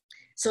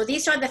 So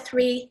these are the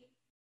three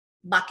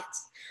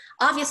buckets.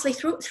 Obviously,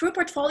 through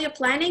portfolio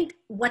planning,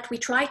 what we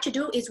try to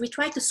do is we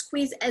try to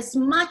squeeze as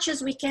much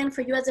as we can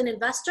for you as an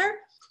investor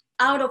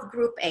out of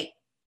group A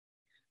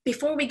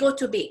before we go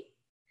to B.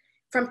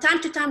 From time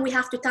to time, we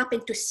have to tap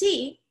into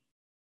C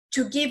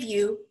to give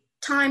you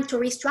time to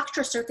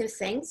restructure certain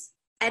things.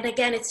 And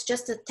again, it's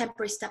just a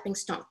temporary stepping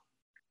stone.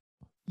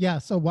 Yeah.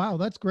 So, wow,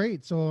 that's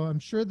great. So I'm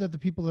sure that the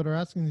people that are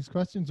asking these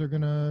questions are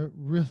going to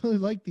really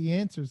like the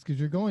answers because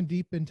you're going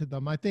deep into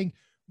them. I think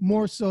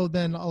more so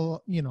than,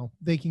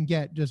 they can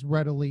get just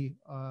readily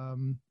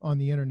on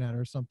the internet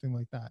or something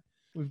like that.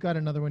 We've got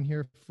another one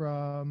here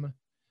from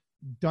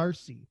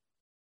Darcy.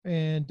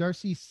 And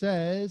Darcy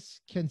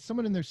says, can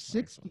someone in their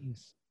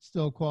 60s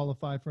still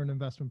qualify for an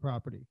investment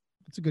property?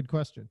 That's a good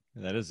question.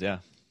 That is, yeah.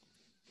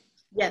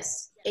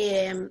 Yes.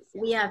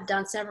 We have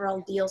done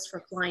several deals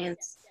for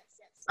clients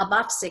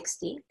above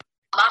 60.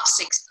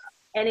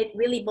 And it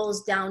really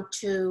boils down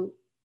to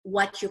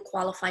what you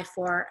qualify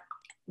for,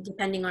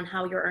 depending on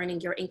how you're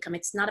earning your income.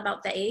 It's not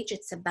about the age,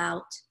 it's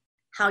about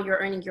how you're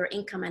earning your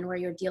income and where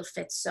your deal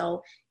fits.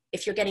 So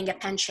if you're getting a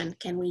pension,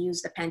 can we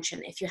use the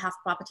pension? If you have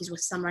properties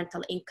with some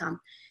rental income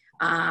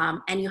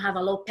and you have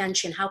a low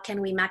pension, how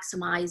can we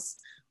maximize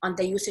on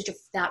the usage of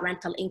that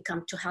rental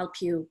income to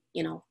help you,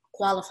 you know,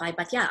 qualify?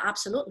 But yeah,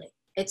 absolutely.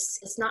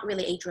 It's not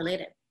really age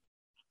related.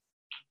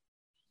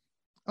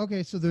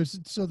 Okay, so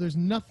there's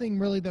nothing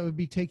really that would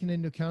be taken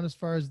into account as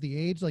far as the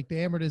age, like the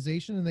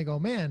amortization, and they go,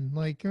 man,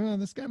 like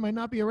this guy might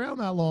not be around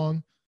that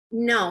long.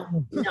 No.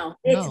 No.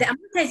 The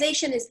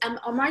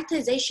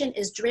amortization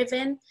is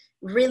driven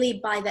really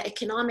by the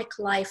economic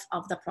life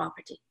of the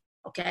property.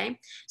 Okay,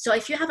 so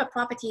if you have a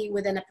property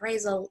with an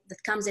appraisal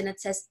that comes in and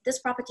says this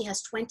property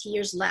has 20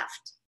 years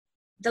left,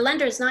 the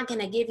lender is not going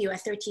to give you a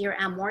 30-year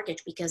AM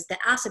mortgage because the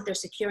asset they're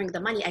securing the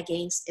money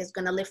against is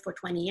going to live for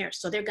 20 years.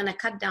 So they're going to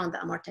cut down the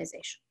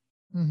amortization.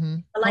 Mm-hmm.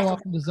 How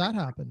often does that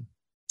happen?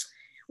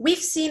 We've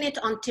seen it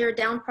on tear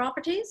down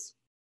properties.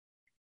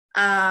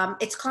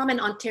 It's common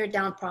on tear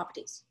down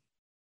properties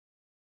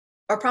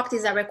or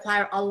properties that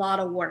require a lot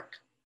of work.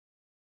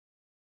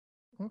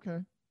 Okay.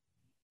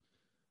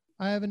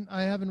 I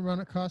haven't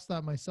run across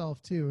that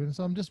myself too. And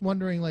so I'm just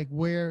wondering like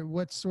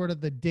what's sort of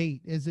the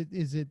date? Is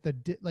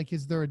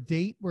there a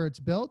date where it's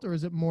built, or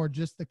is it more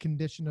just the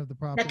condition of the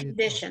property? The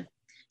condition.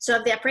 So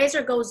if the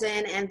appraiser goes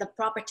in and the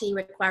property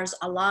requires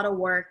a lot of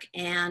work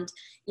and,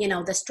 you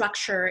know, the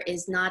structure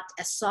is not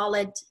as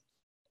solid,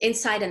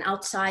 inside and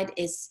outside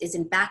is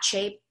in bad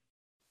shape,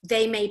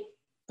 they may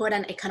put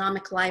an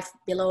economic life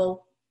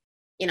below,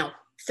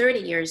 30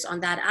 years on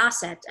that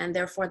asset, and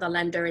therefore the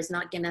lender is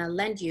not going to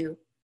lend you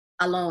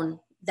a loan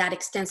that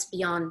extends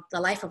beyond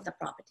the life of the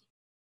property.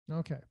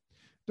 Okay.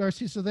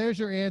 Darcy, so there's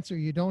your answer.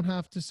 You don't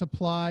have to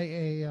supply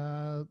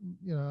a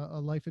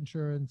life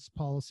insurance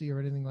policy or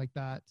anything like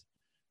that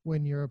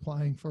when you're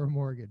applying for a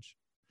mortgage.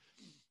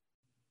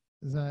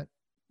 Is that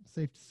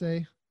safe to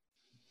say?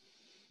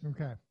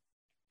 Okay.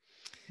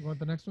 You want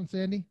the next one,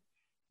 Sandy?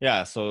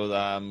 Yeah. So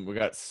we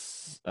got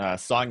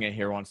Sonia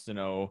here wants to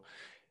know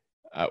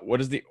what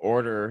is the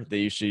order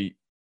you should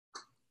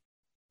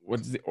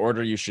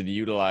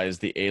utilize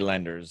the A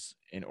lenders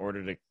in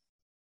order to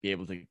be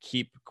able to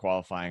keep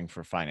qualifying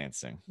for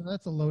financing? Well,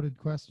 that's a loaded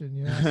question.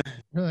 Yeah.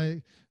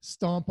 Really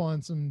stomp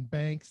on some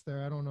banks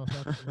there. I don't know if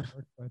that's going to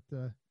work,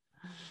 but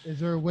is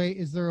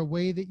there a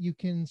way that you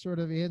can sort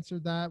of answer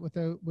that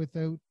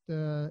without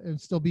and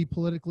still be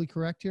politically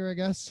correct here, I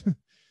guess?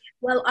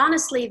 Well,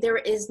 honestly, there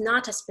is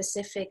not a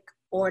specific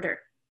order.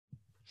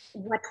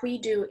 What we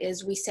do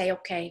is we say,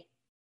 okay,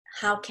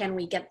 how can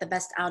we get the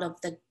best out of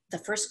the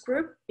first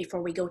group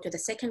before we go to the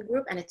second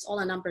group? And it's all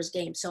a numbers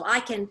game. So I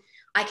can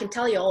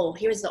tell you, oh,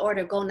 here's the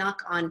order, go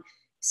knock on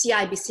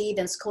CIBC,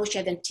 then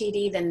Scotia, then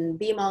TD, then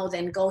BMO,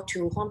 then go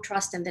to Home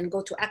Trust, and then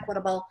go to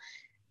Equitable.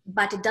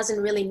 But it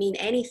doesn't really mean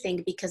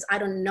anything because I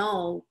don't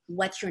know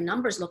what your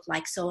numbers look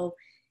like. So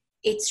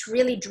it's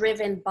really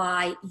driven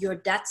by your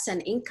debts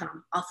and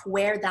income of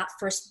where that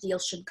first deal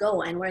should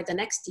go and where the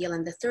next deal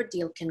and the third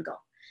deal can go.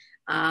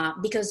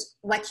 Because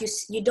what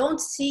you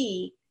don't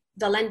see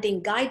the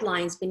lending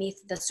guidelines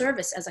beneath the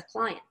service as a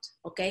client,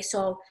 okay?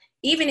 So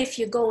even if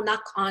you go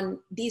knock on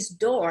these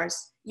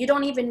doors, you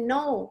don't even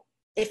know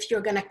if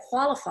you're gonna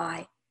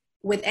qualify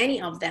with any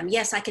of them.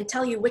 Yes, I can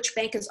tell you which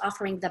bank is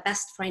offering the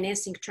best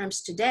financing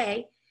terms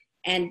today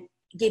and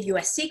give you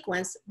a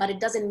sequence, but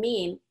it doesn't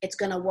mean it's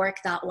gonna work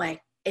that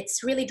way.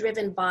 It's really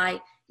driven by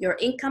your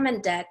income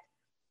and debt.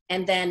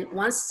 And then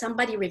once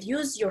somebody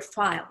reviews your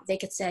file, they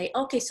could say,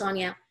 okay,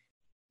 Sonia,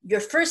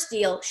 your first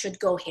deal should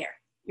go here.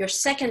 Your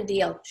second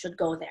deal should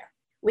go there.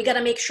 We got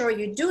to make sure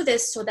you do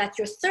this so that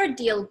your third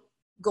deal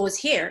goes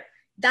here.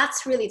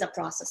 That's really the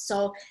process.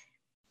 So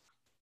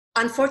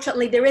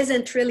unfortunately, there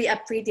isn't really a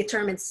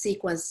predetermined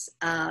sequence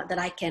that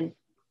I can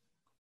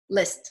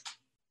list.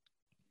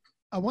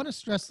 I want to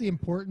stress the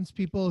importance,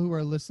 people who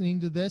are listening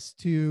to this,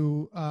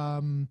 to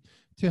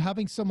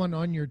having someone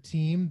on your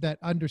team that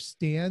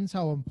understands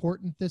how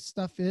important this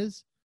stuff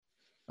is.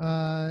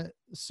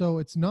 So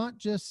it's not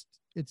just,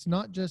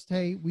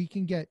 hey, we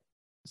can get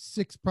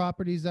 6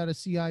 properties out of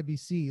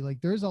CIBC.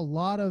 Like there's a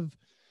lot of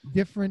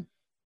different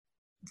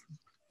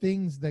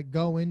things that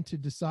go into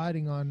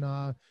deciding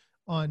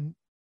on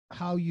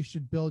how you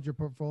should build your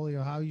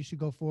portfolio, how you should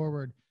go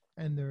forward.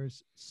 And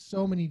there's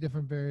so many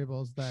different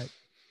variables that,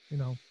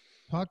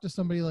 talk to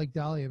somebody like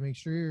Dalia, make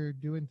sure you're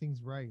doing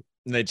things right.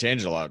 And they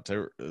change a lot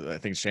too.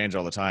 Things change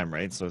all the time,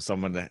 right? So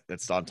someone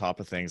that's on top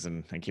of things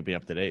and keeping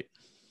up to date.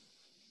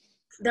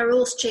 The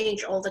rules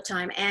change all the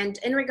time. And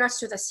in regards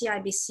to the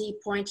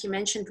CIBC point you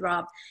mentioned,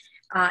 Rob,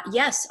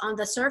 yes, on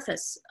the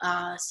surface,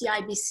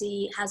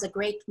 CIBC has a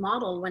great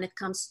model when it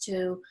comes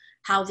to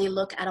how they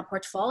look at a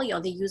portfolio.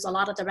 They use a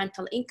lot of the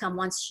rental income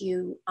once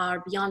you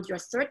are beyond your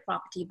third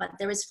property, but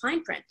there is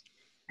fine print.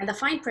 And the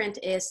fine print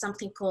is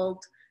something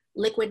called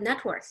liquid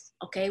net worth,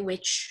 okay,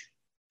 which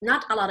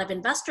not a lot of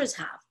investors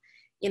have.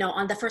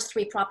 On the first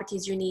 3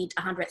 properties, you need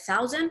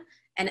 100,000.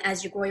 and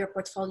as you grow your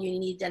portfolio, you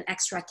need an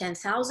extra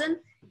 10,000.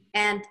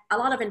 And a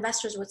lot of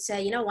investors would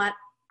say, you know what,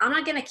 I'm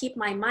not going to keep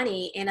my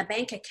money in a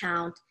bank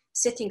account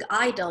sitting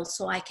idle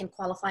so I can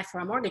qualify for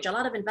a mortgage. A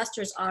lot of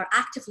investors are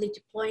actively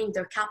deploying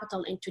their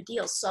capital into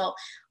deals. So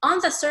on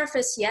the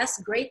surface,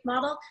 yes, great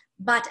model.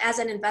 But as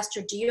an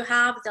investor, do you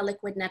have the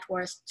liquid net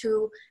worth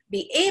to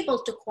be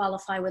able to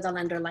qualify with a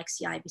lender like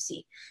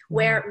CIBC,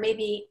 where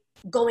maybe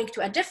going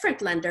to a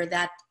different lender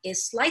that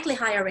is slightly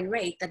higher in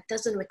rate, that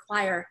doesn't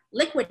require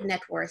liquid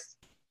net worth,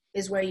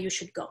 is where you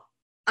should go?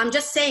 I'm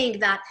just saying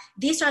that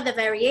these are the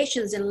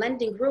variations in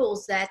lending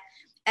rules that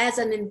as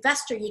an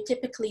investor, you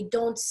typically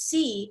don't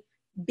see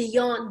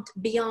beyond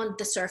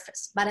the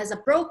surface. But as a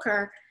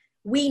broker,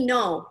 we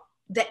know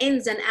the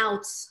ins and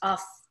outs of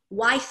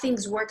why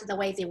things work the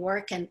way they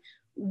work, and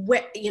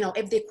where,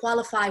 if they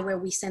qualify, where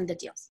we send the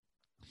deals.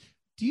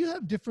 Do you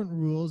have different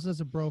rules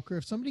as a broker?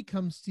 If somebody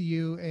comes to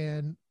you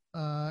and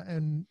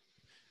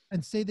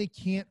say they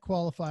can't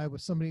qualify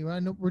with somebody,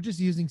 I know we're just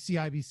using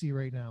CIBC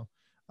right now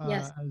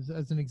Yes.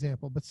 as an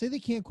example, but say they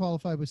can't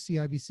qualify with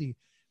CIBC.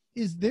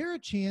 Is there a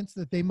chance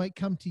that they might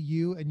come to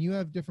you and you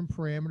have different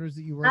parameters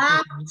that you work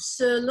with?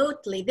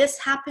 Absolutely. This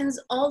happens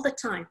all the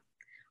time.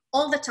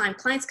 All the time.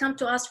 Clients come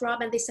to us,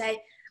 Rob, and they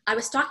say, I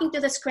was talking to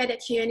this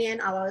credit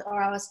union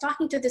or I was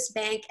talking to this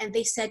bank and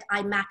they said,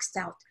 I maxed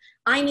out.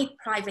 I need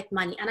private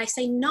money. And I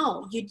say,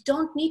 no, you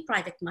don't need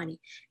private money.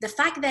 The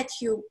fact that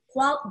you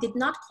did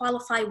not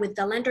qualify with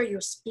the lender you're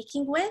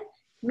speaking with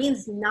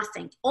means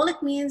nothing. All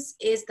it means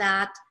is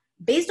that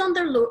based on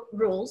their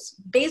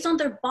rules, based on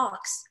their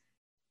box,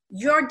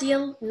 your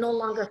deal no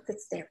longer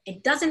fits there.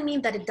 It doesn't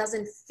mean that it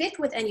doesn't fit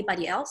with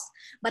anybody else,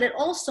 but it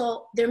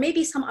also, there may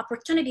be some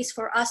opportunities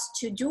for us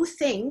to do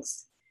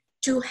things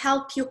to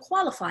help you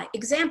qualify.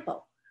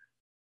 Example,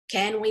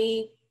 can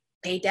we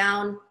pay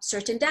down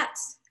certain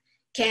debts?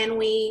 Can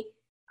we,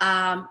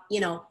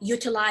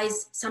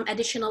 utilize some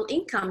additional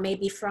income,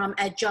 maybe from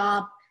a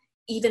job,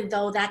 even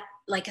though that,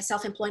 like a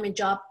self-employment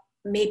job,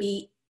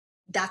 maybe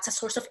that's a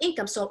source of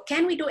income. So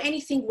can we do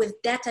anything with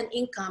debt and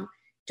income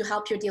to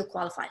help your deal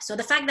qualify? So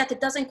the fact that it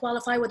doesn't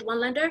qualify with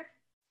one lender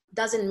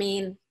doesn't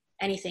mean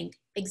anything.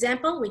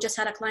 Example, we just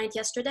had a client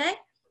yesterday,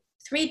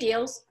 3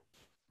 deals,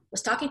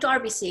 was talking to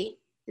RBC.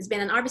 He's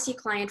been an RBC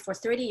client for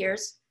 30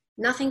 years,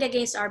 nothing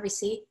against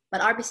RBC,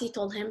 but RBC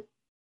told him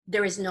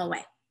there is no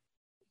way.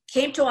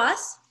 Came to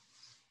us,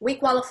 we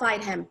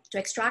qualified him to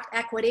extract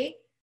equity,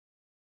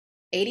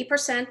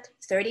 80%,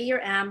 30-year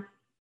AM,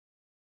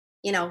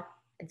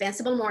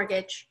 advanceable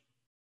mortgage,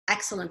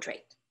 excellent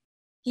rate.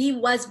 He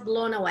was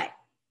blown away.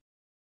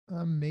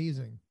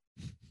 Amazing.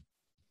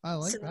 I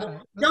like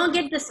that. Don't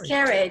get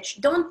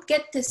discouraged. Don't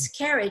get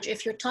discouraged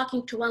if you're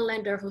talking to one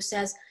lender who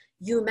says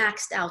you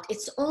maxed out.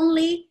 It's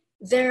only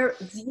their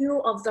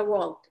view of the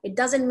world. It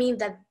doesn't mean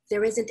that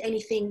there isn't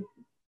anything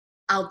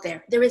out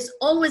there. There is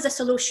always a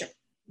solution.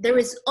 There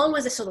is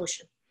always a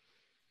solution.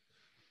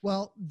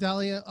 Well,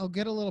 Dalia, I'll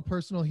get a little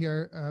personal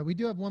here. We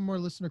do have one more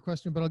listener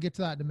question, but I'll get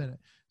to that in a minute.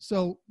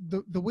 So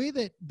the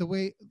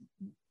way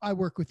I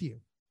work with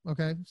you,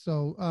 okay?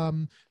 So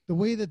the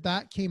way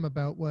that came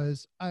about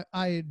was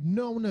I had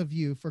known of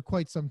you for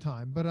quite some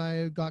time, but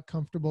I got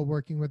comfortable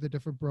working with a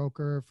different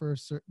broker for,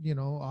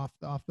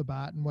 off the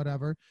bat and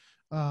whatever.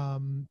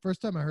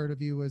 First time I heard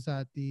of you was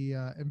at the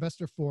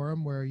Investor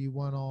Forum, where you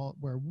won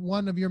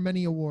one of your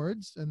many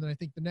awards. And then I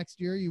think the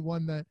next year you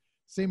won that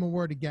same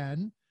award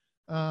again.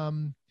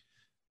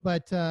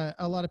 But a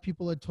lot of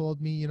people had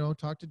told me,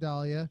 talk to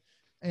Dalia.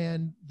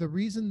 And the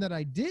reason that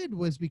I did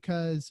was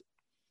because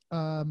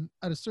at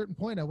a certain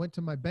point, I went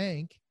to my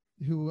bank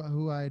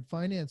who I had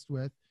financed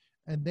with,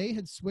 and they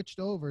had switched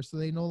over. So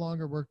they no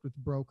longer worked with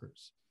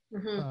brokers.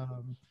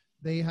 Mm-hmm.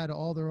 They had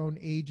all their own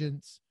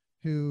agents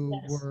who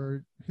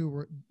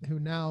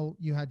now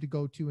you had to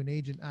go to an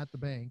agent at the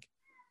bank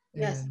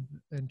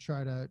and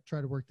try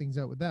to work things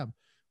out with them.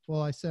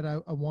 Well, I said,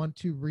 I want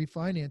to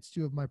refinance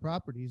 2 of my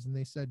properties. And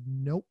they said,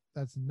 nope,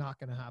 that's not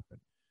going to happen.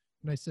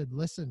 And I said,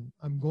 listen,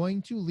 I'm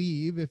going to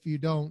leave if you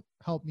don't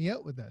help me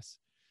out with this.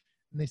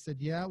 And they said,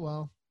 yeah,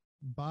 well,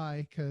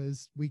 bye,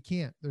 because we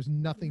can't. There's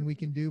nothing we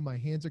can do. My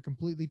hands are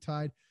completely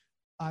tied.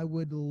 I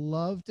would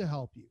love to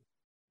help you,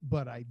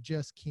 but I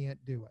just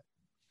can't do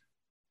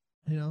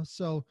it.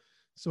 So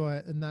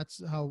and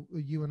that's how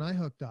you and I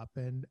hooked up.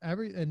 And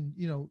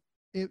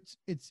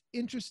it's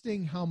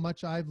interesting how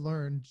much I've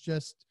learned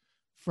just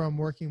from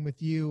working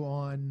with you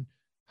on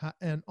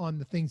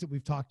the things that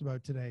we've talked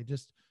about today.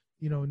 Just,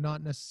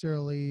 not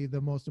necessarily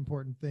the most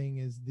important thing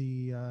is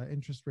the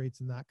interest rates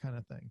and that kind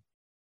of thing.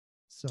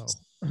 So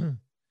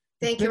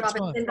thank you,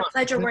 Robin. It's been a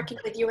pleasure working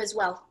with you as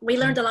well. We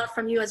learned a lot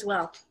from you as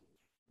well.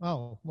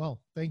 Oh,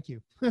 well, thank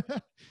you.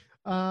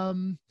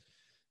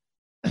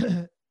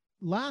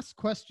 Last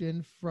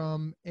question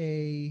from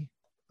a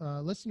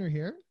listener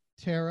here.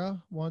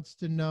 Tara wants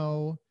to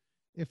know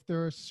if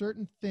there are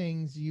certain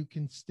things you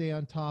can stay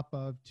on top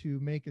of to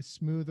make a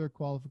smoother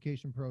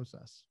qualification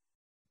process.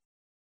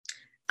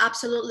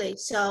 Absolutely.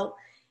 So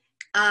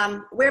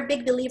we're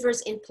big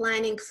believers in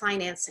planning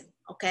financing,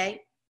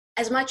 okay?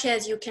 as much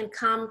as you can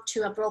come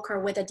to a broker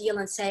with a deal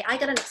and say, I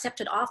got an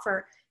accepted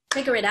offer,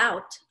 figure it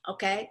out,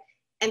 okay?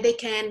 And they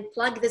can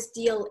plug this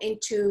deal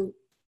into,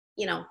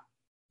 you know,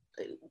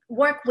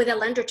 work with a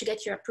lender to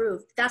get you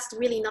approved. That's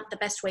really not the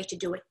best way to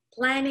do it.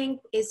 Planning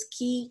is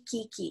key.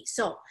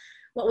 So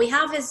what we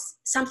have is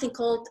something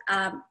called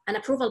an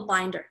approval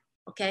binder,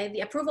 okay?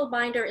 The approval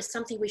binder is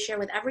something we share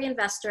with every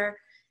investor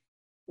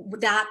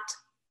that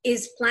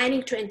is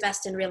planning to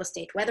invest in real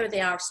estate, whether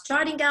they are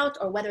starting out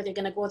or whether they're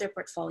gonna grow their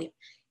portfolio.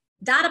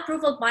 That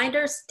approval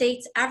binder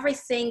states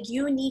everything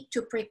you need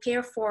to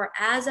prepare for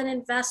as an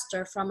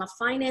investor from a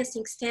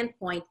financing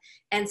standpoint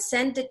and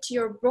send it to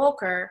your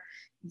broker.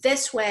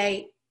 This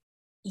way,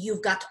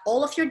 you've got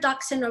all of your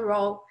ducks in a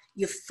row,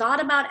 you've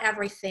thought about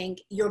everything,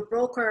 your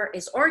broker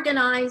is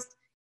organized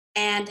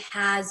and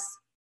has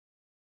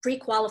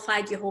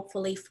pre-qualified you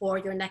hopefully for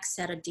your next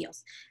set of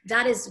deals.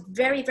 That is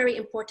very, very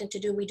important to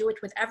do. We do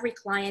it with every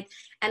client.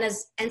 And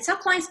some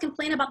clients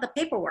complain about the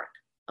paperwork,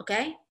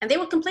 okay? And they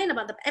will complain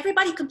about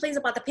everybody complains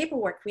about the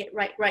paperwork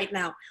right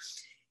now.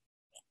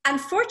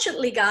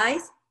 Unfortunately,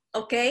 guys,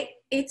 okay,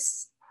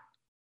 it's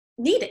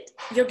needed.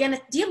 You're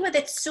gonna deal with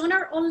it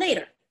sooner or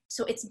later.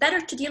 So it's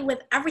better to deal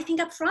with everything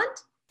up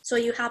front so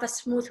you have a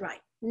smooth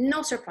ride,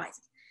 no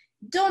surprises.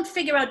 Don't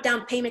figure out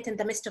down payment in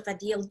the midst of a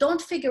deal.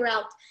 Don't figure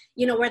out,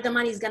 you know, where the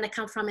money is going to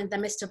come from in the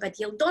midst of a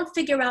deal. Don't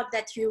figure out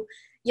that you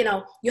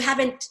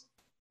haven't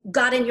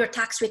gotten your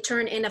tax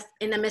return in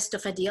the midst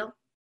of a deal.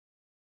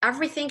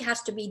 Everything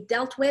has to be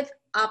dealt with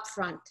up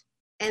front.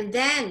 And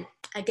then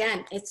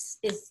again, it's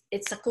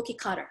a cookie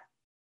cutter.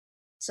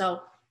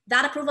 So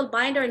that approval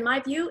binder, in my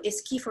view,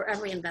 is key for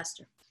every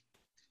investor.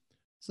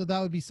 So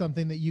that would be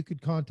something that you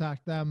could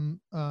contact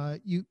them.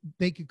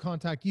 They could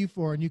contact you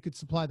for, and you could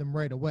supply them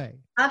right away.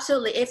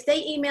 Absolutely. If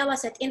they email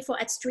us at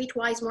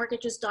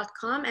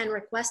info@streetwisemortgages.com and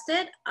request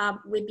it,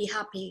 we'd be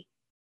happy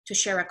to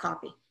share a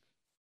copy.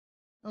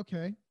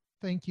 Okay.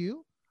 Thank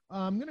you.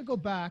 I'm going to go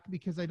back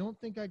because I don't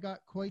think I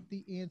got quite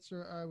the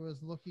answer I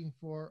was looking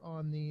for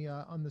on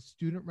the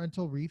student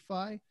rental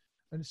refi.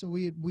 And so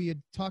we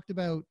had talked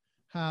about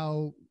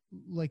how,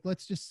 like,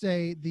 let's just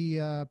say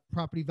the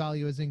property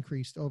value has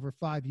increased over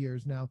 5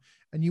 years now,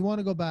 and you want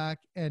to go back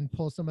and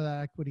pull some of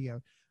that equity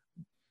out.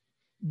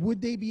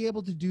 Would they be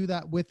able to do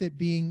that with it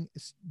being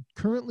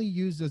currently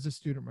used as a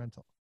student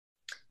rental?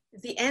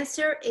 The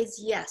answer is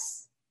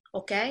yes.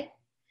 Okay.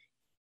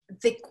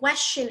 The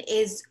question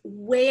is,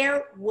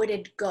 where would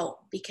it go?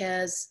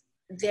 Because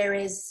there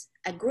is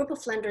a group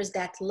of lenders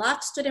that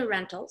love student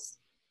rentals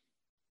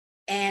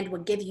and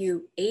would give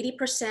you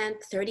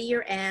 80%,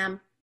 30-year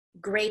AM,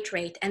 great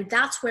rate. And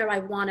that's where I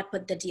want to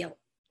put the deal.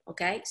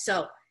 Okay.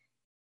 So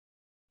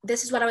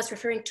this is what I was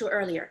referring to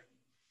earlier.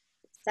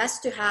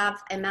 Best to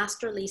have a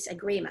master lease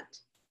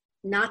agreement,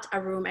 not a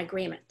room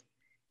agreement.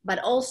 But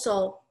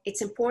also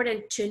it's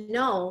important to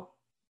know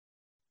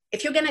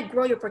if you're going to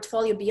grow your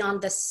portfolio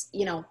beyond this,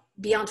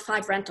 beyond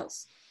 5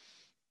 rentals,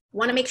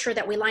 want to make sure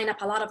that we line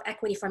up a lot of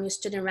equity from your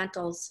student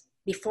rentals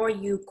before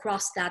you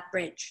cross that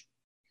bridge.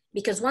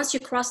 Because once you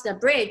cross the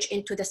bridge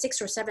into the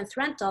 6th or 7th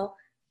rental,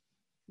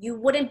 you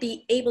wouldn't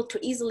be able to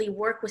easily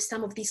work with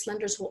some of these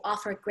lenders who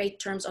offer great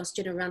terms on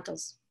student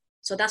rentals.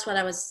 So that's what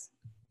I was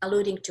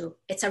alluding to.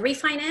 It's a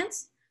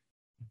refinance,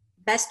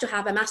 best to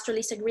have a master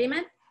lease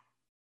agreement,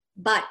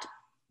 but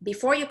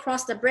before you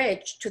cross the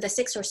bridge to the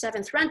 6th or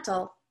 7th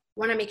rental,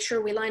 want to make sure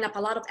we line up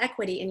a lot of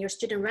equity in your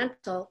student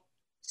rental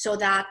so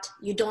that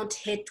you don't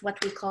hit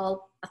what we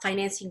call a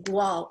financing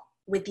wall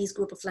with these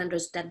group of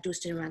lenders that do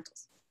student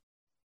rentals.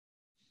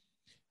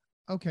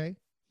 Okay.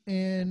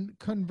 And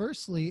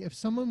conversely, if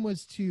someone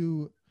was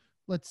to,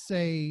 let's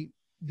say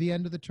the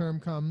end of the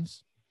term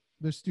comes,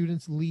 their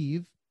students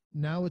leave,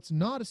 now it's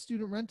not a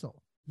student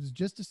rental. It's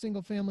just a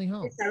single family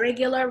home. It's a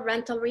regular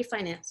rental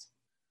refinance.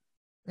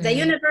 The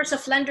universe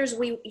of lenders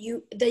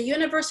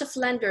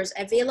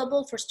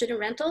available for student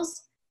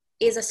rentals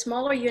is a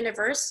smaller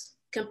universe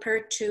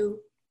compared to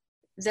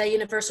the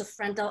universe of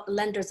rental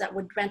lenders that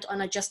would rent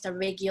on just a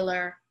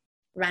regular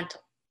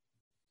rental.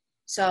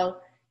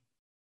 So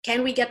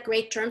can we get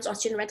great terms on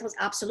student rentals?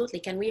 Absolutely.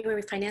 Can we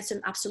refinance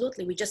them?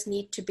 Absolutely. We just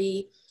need to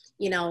be,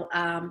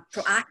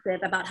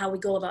 proactive about how we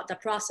go about the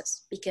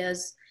process,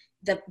 because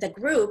the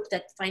group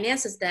that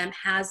finances them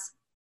has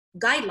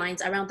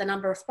guidelines around the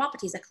number of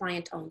properties a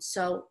client owns.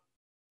 So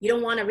you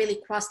don't want to really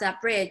cross that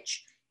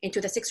bridge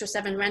into the 6 or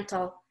 7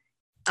 rental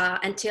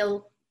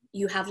until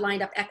you have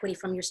lined up equity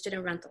from your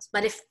student rentals.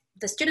 But if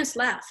the students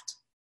left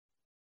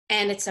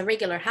and it's a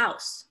regular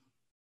house,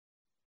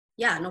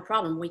 yeah, no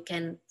problem. We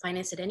can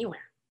finance it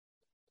anywhere.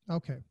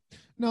 Okay.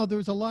 No,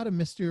 there's a lot of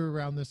mystery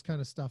around this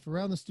kind of stuff,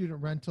 around the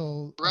student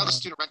rental,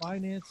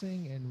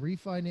 financing and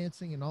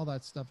refinancing and all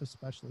that stuff,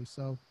 especially.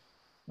 So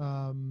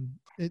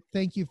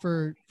thank you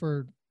for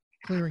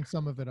clearing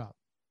some of it up.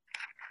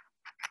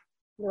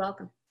 You're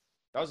welcome.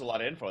 That was a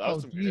lot of info. That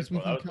was some good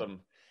info.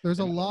 There's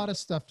a lot of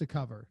stuff to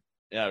cover.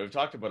 Yeah, we've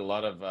talked about a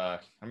lot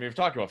of, we've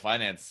talked about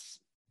finance,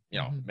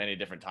 many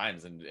different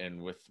times,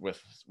 and with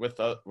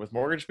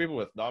mortgage people,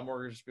 with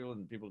non-mortgage people,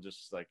 and people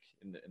just like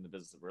in the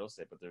business of real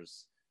estate. But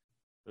there's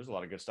There's a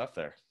lot of good stuff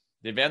there.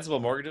 The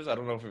advanceable mortgages, I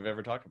don't know if we've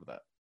ever talked about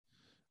that.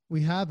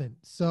 We haven't.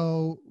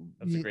 So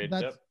That's a great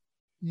tip.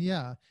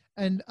 Yeah.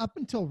 And up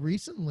until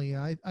recently,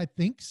 I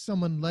think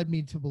someone led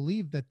me to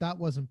believe that that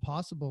wasn't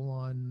possible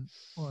on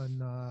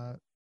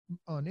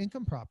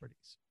income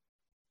properties.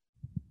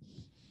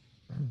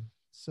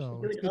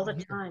 So do it all the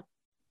time.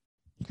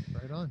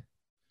 Right on.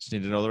 Just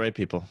need to know the right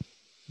people.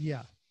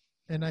 Yeah.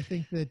 And I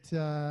think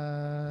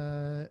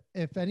that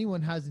if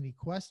anyone has any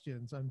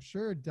questions, I'm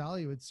sure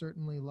Dahlia would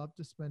certainly love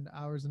to spend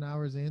hours and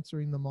hours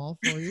answering them all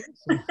for you.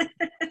 So.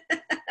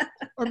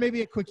 Or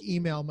maybe a quick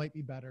email might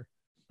be better.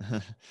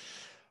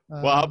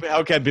 Well,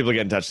 how can people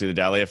get in touch with you,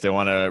 Dahlia, if they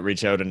want to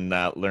reach out and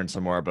learn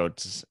some more about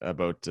this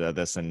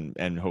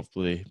and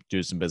hopefully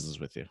do some business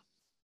with you?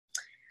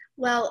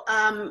 Well,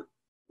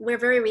 we're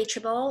very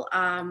reachable,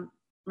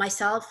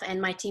 myself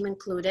and my team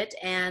included,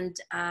 and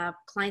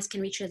clients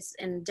can reach us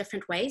in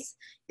different ways.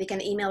 They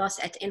can email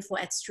us at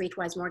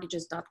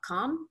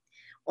info@streetwisemortgages.com,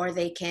 or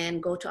they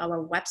can go to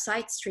our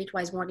website,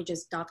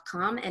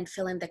 streetwisemortgages.com, and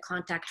fill in the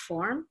contact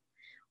form.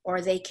 Or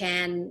they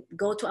can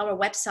go to our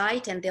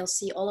website and they'll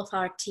see all of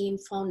our team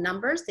phone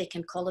numbers. They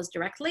can call us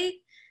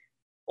directly,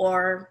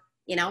 or,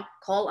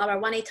 call our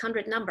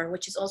 1-800 number,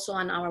 which is also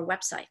on our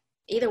website.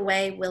 Either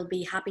way, we'll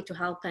be happy to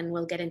help and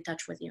we'll get in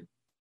touch with you.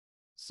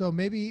 So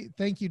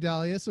thank you,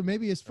 Dahlia. So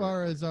maybe as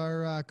far as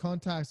our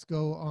contacts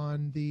go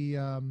on the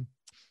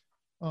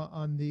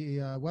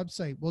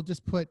website, we'll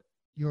just put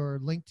your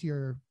link to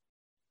your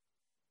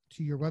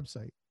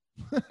website.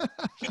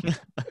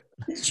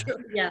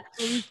 Sure, yeah.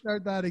 Let me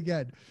start that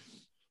again.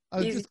 I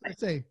was just going to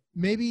say,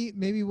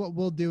 maybe what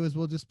we'll do is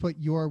we'll just put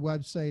your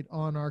website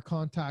on our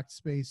contact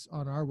space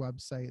on our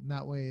website. And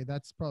that way,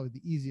 that's probably the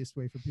easiest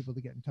way for people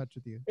to get in touch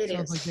with you. It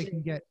sounds is. like they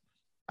can get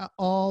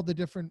all the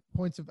different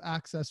points of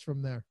access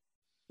from there.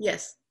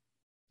 Yes.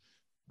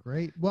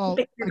 Great. Well,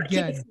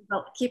 again,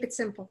 keep it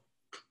simple.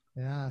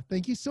 Yeah.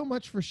 Thank you so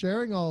much for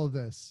sharing all of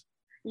this.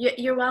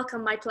 You're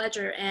welcome. My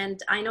pleasure.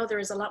 And I know there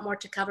is a lot more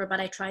to cover,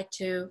 but I tried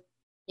to,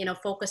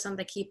 focus on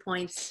the key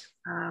points.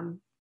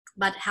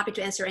 But happy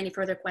to answer any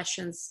further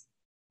questions.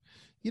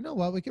 You know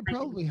what? We could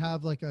probably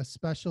have like a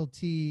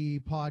specialty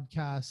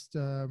podcast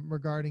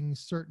regarding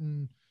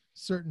certain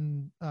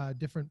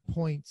different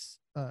points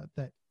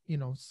that,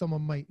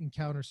 someone might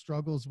encounter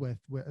struggles with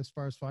as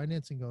far as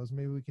financing goes.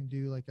 Maybe we can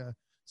do like a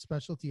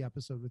specialty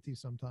episode with you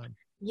sometime.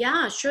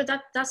 Yeah, sure.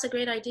 That's a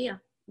great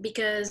idea,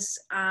 because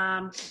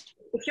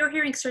if you're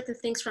hearing certain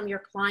things from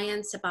your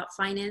clients about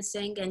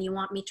financing and you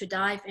want me to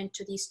dive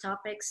into these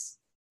topics,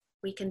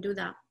 we can do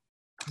that.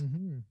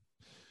 Mm-hmm.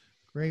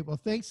 Great. Well,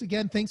 thanks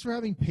again. Thanks for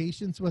having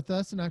patience with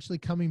us and actually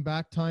coming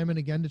back time and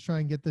again to try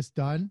and get this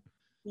done.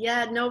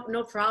 Yeah, no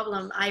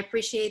problem. I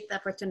appreciate the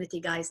opportunity,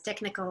 guys.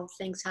 Technical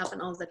things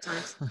happen all the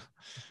time.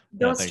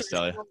 Yeah, thanks,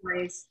 Dahlia.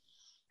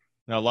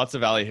 No, lots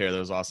of value here. That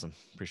was awesome.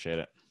 Appreciate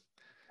it.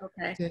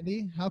 Okay.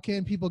 Sandy, how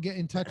can people get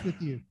in touch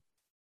with you?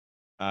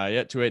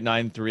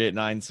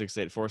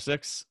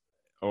 289-389-6846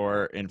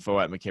 or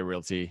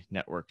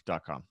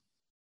info@McKayRealtyNetwork.com.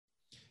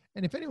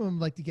 And if anyone would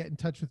like to get in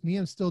touch with me,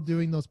 I'm still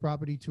doing those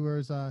property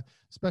tours,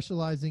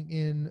 specializing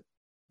in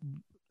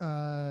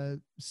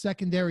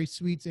secondary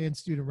suites and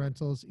student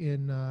rentals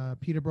in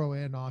Peterborough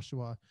and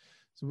Oshawa.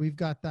 So we've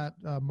got that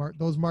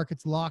those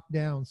markets locked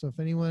down. So if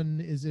anyone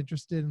is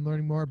interested in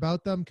learning more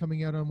about them,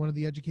 coming out on one of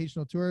the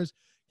educational tours,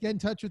 get in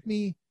touch with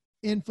me.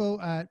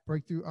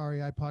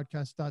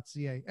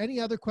 info@breakthroughreipodcast.ca. Any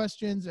other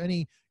questions,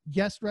 any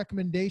guest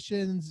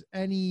recommendations,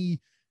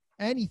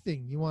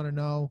 anything you want to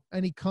know,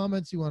 any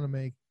comments you want to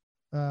make,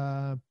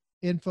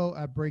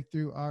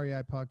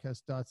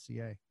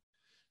 info@breakthroughreipodcast.ca.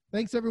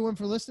 Thanks everyone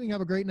for listening.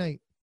 Have a great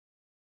night.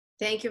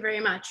 Thank you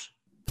very much.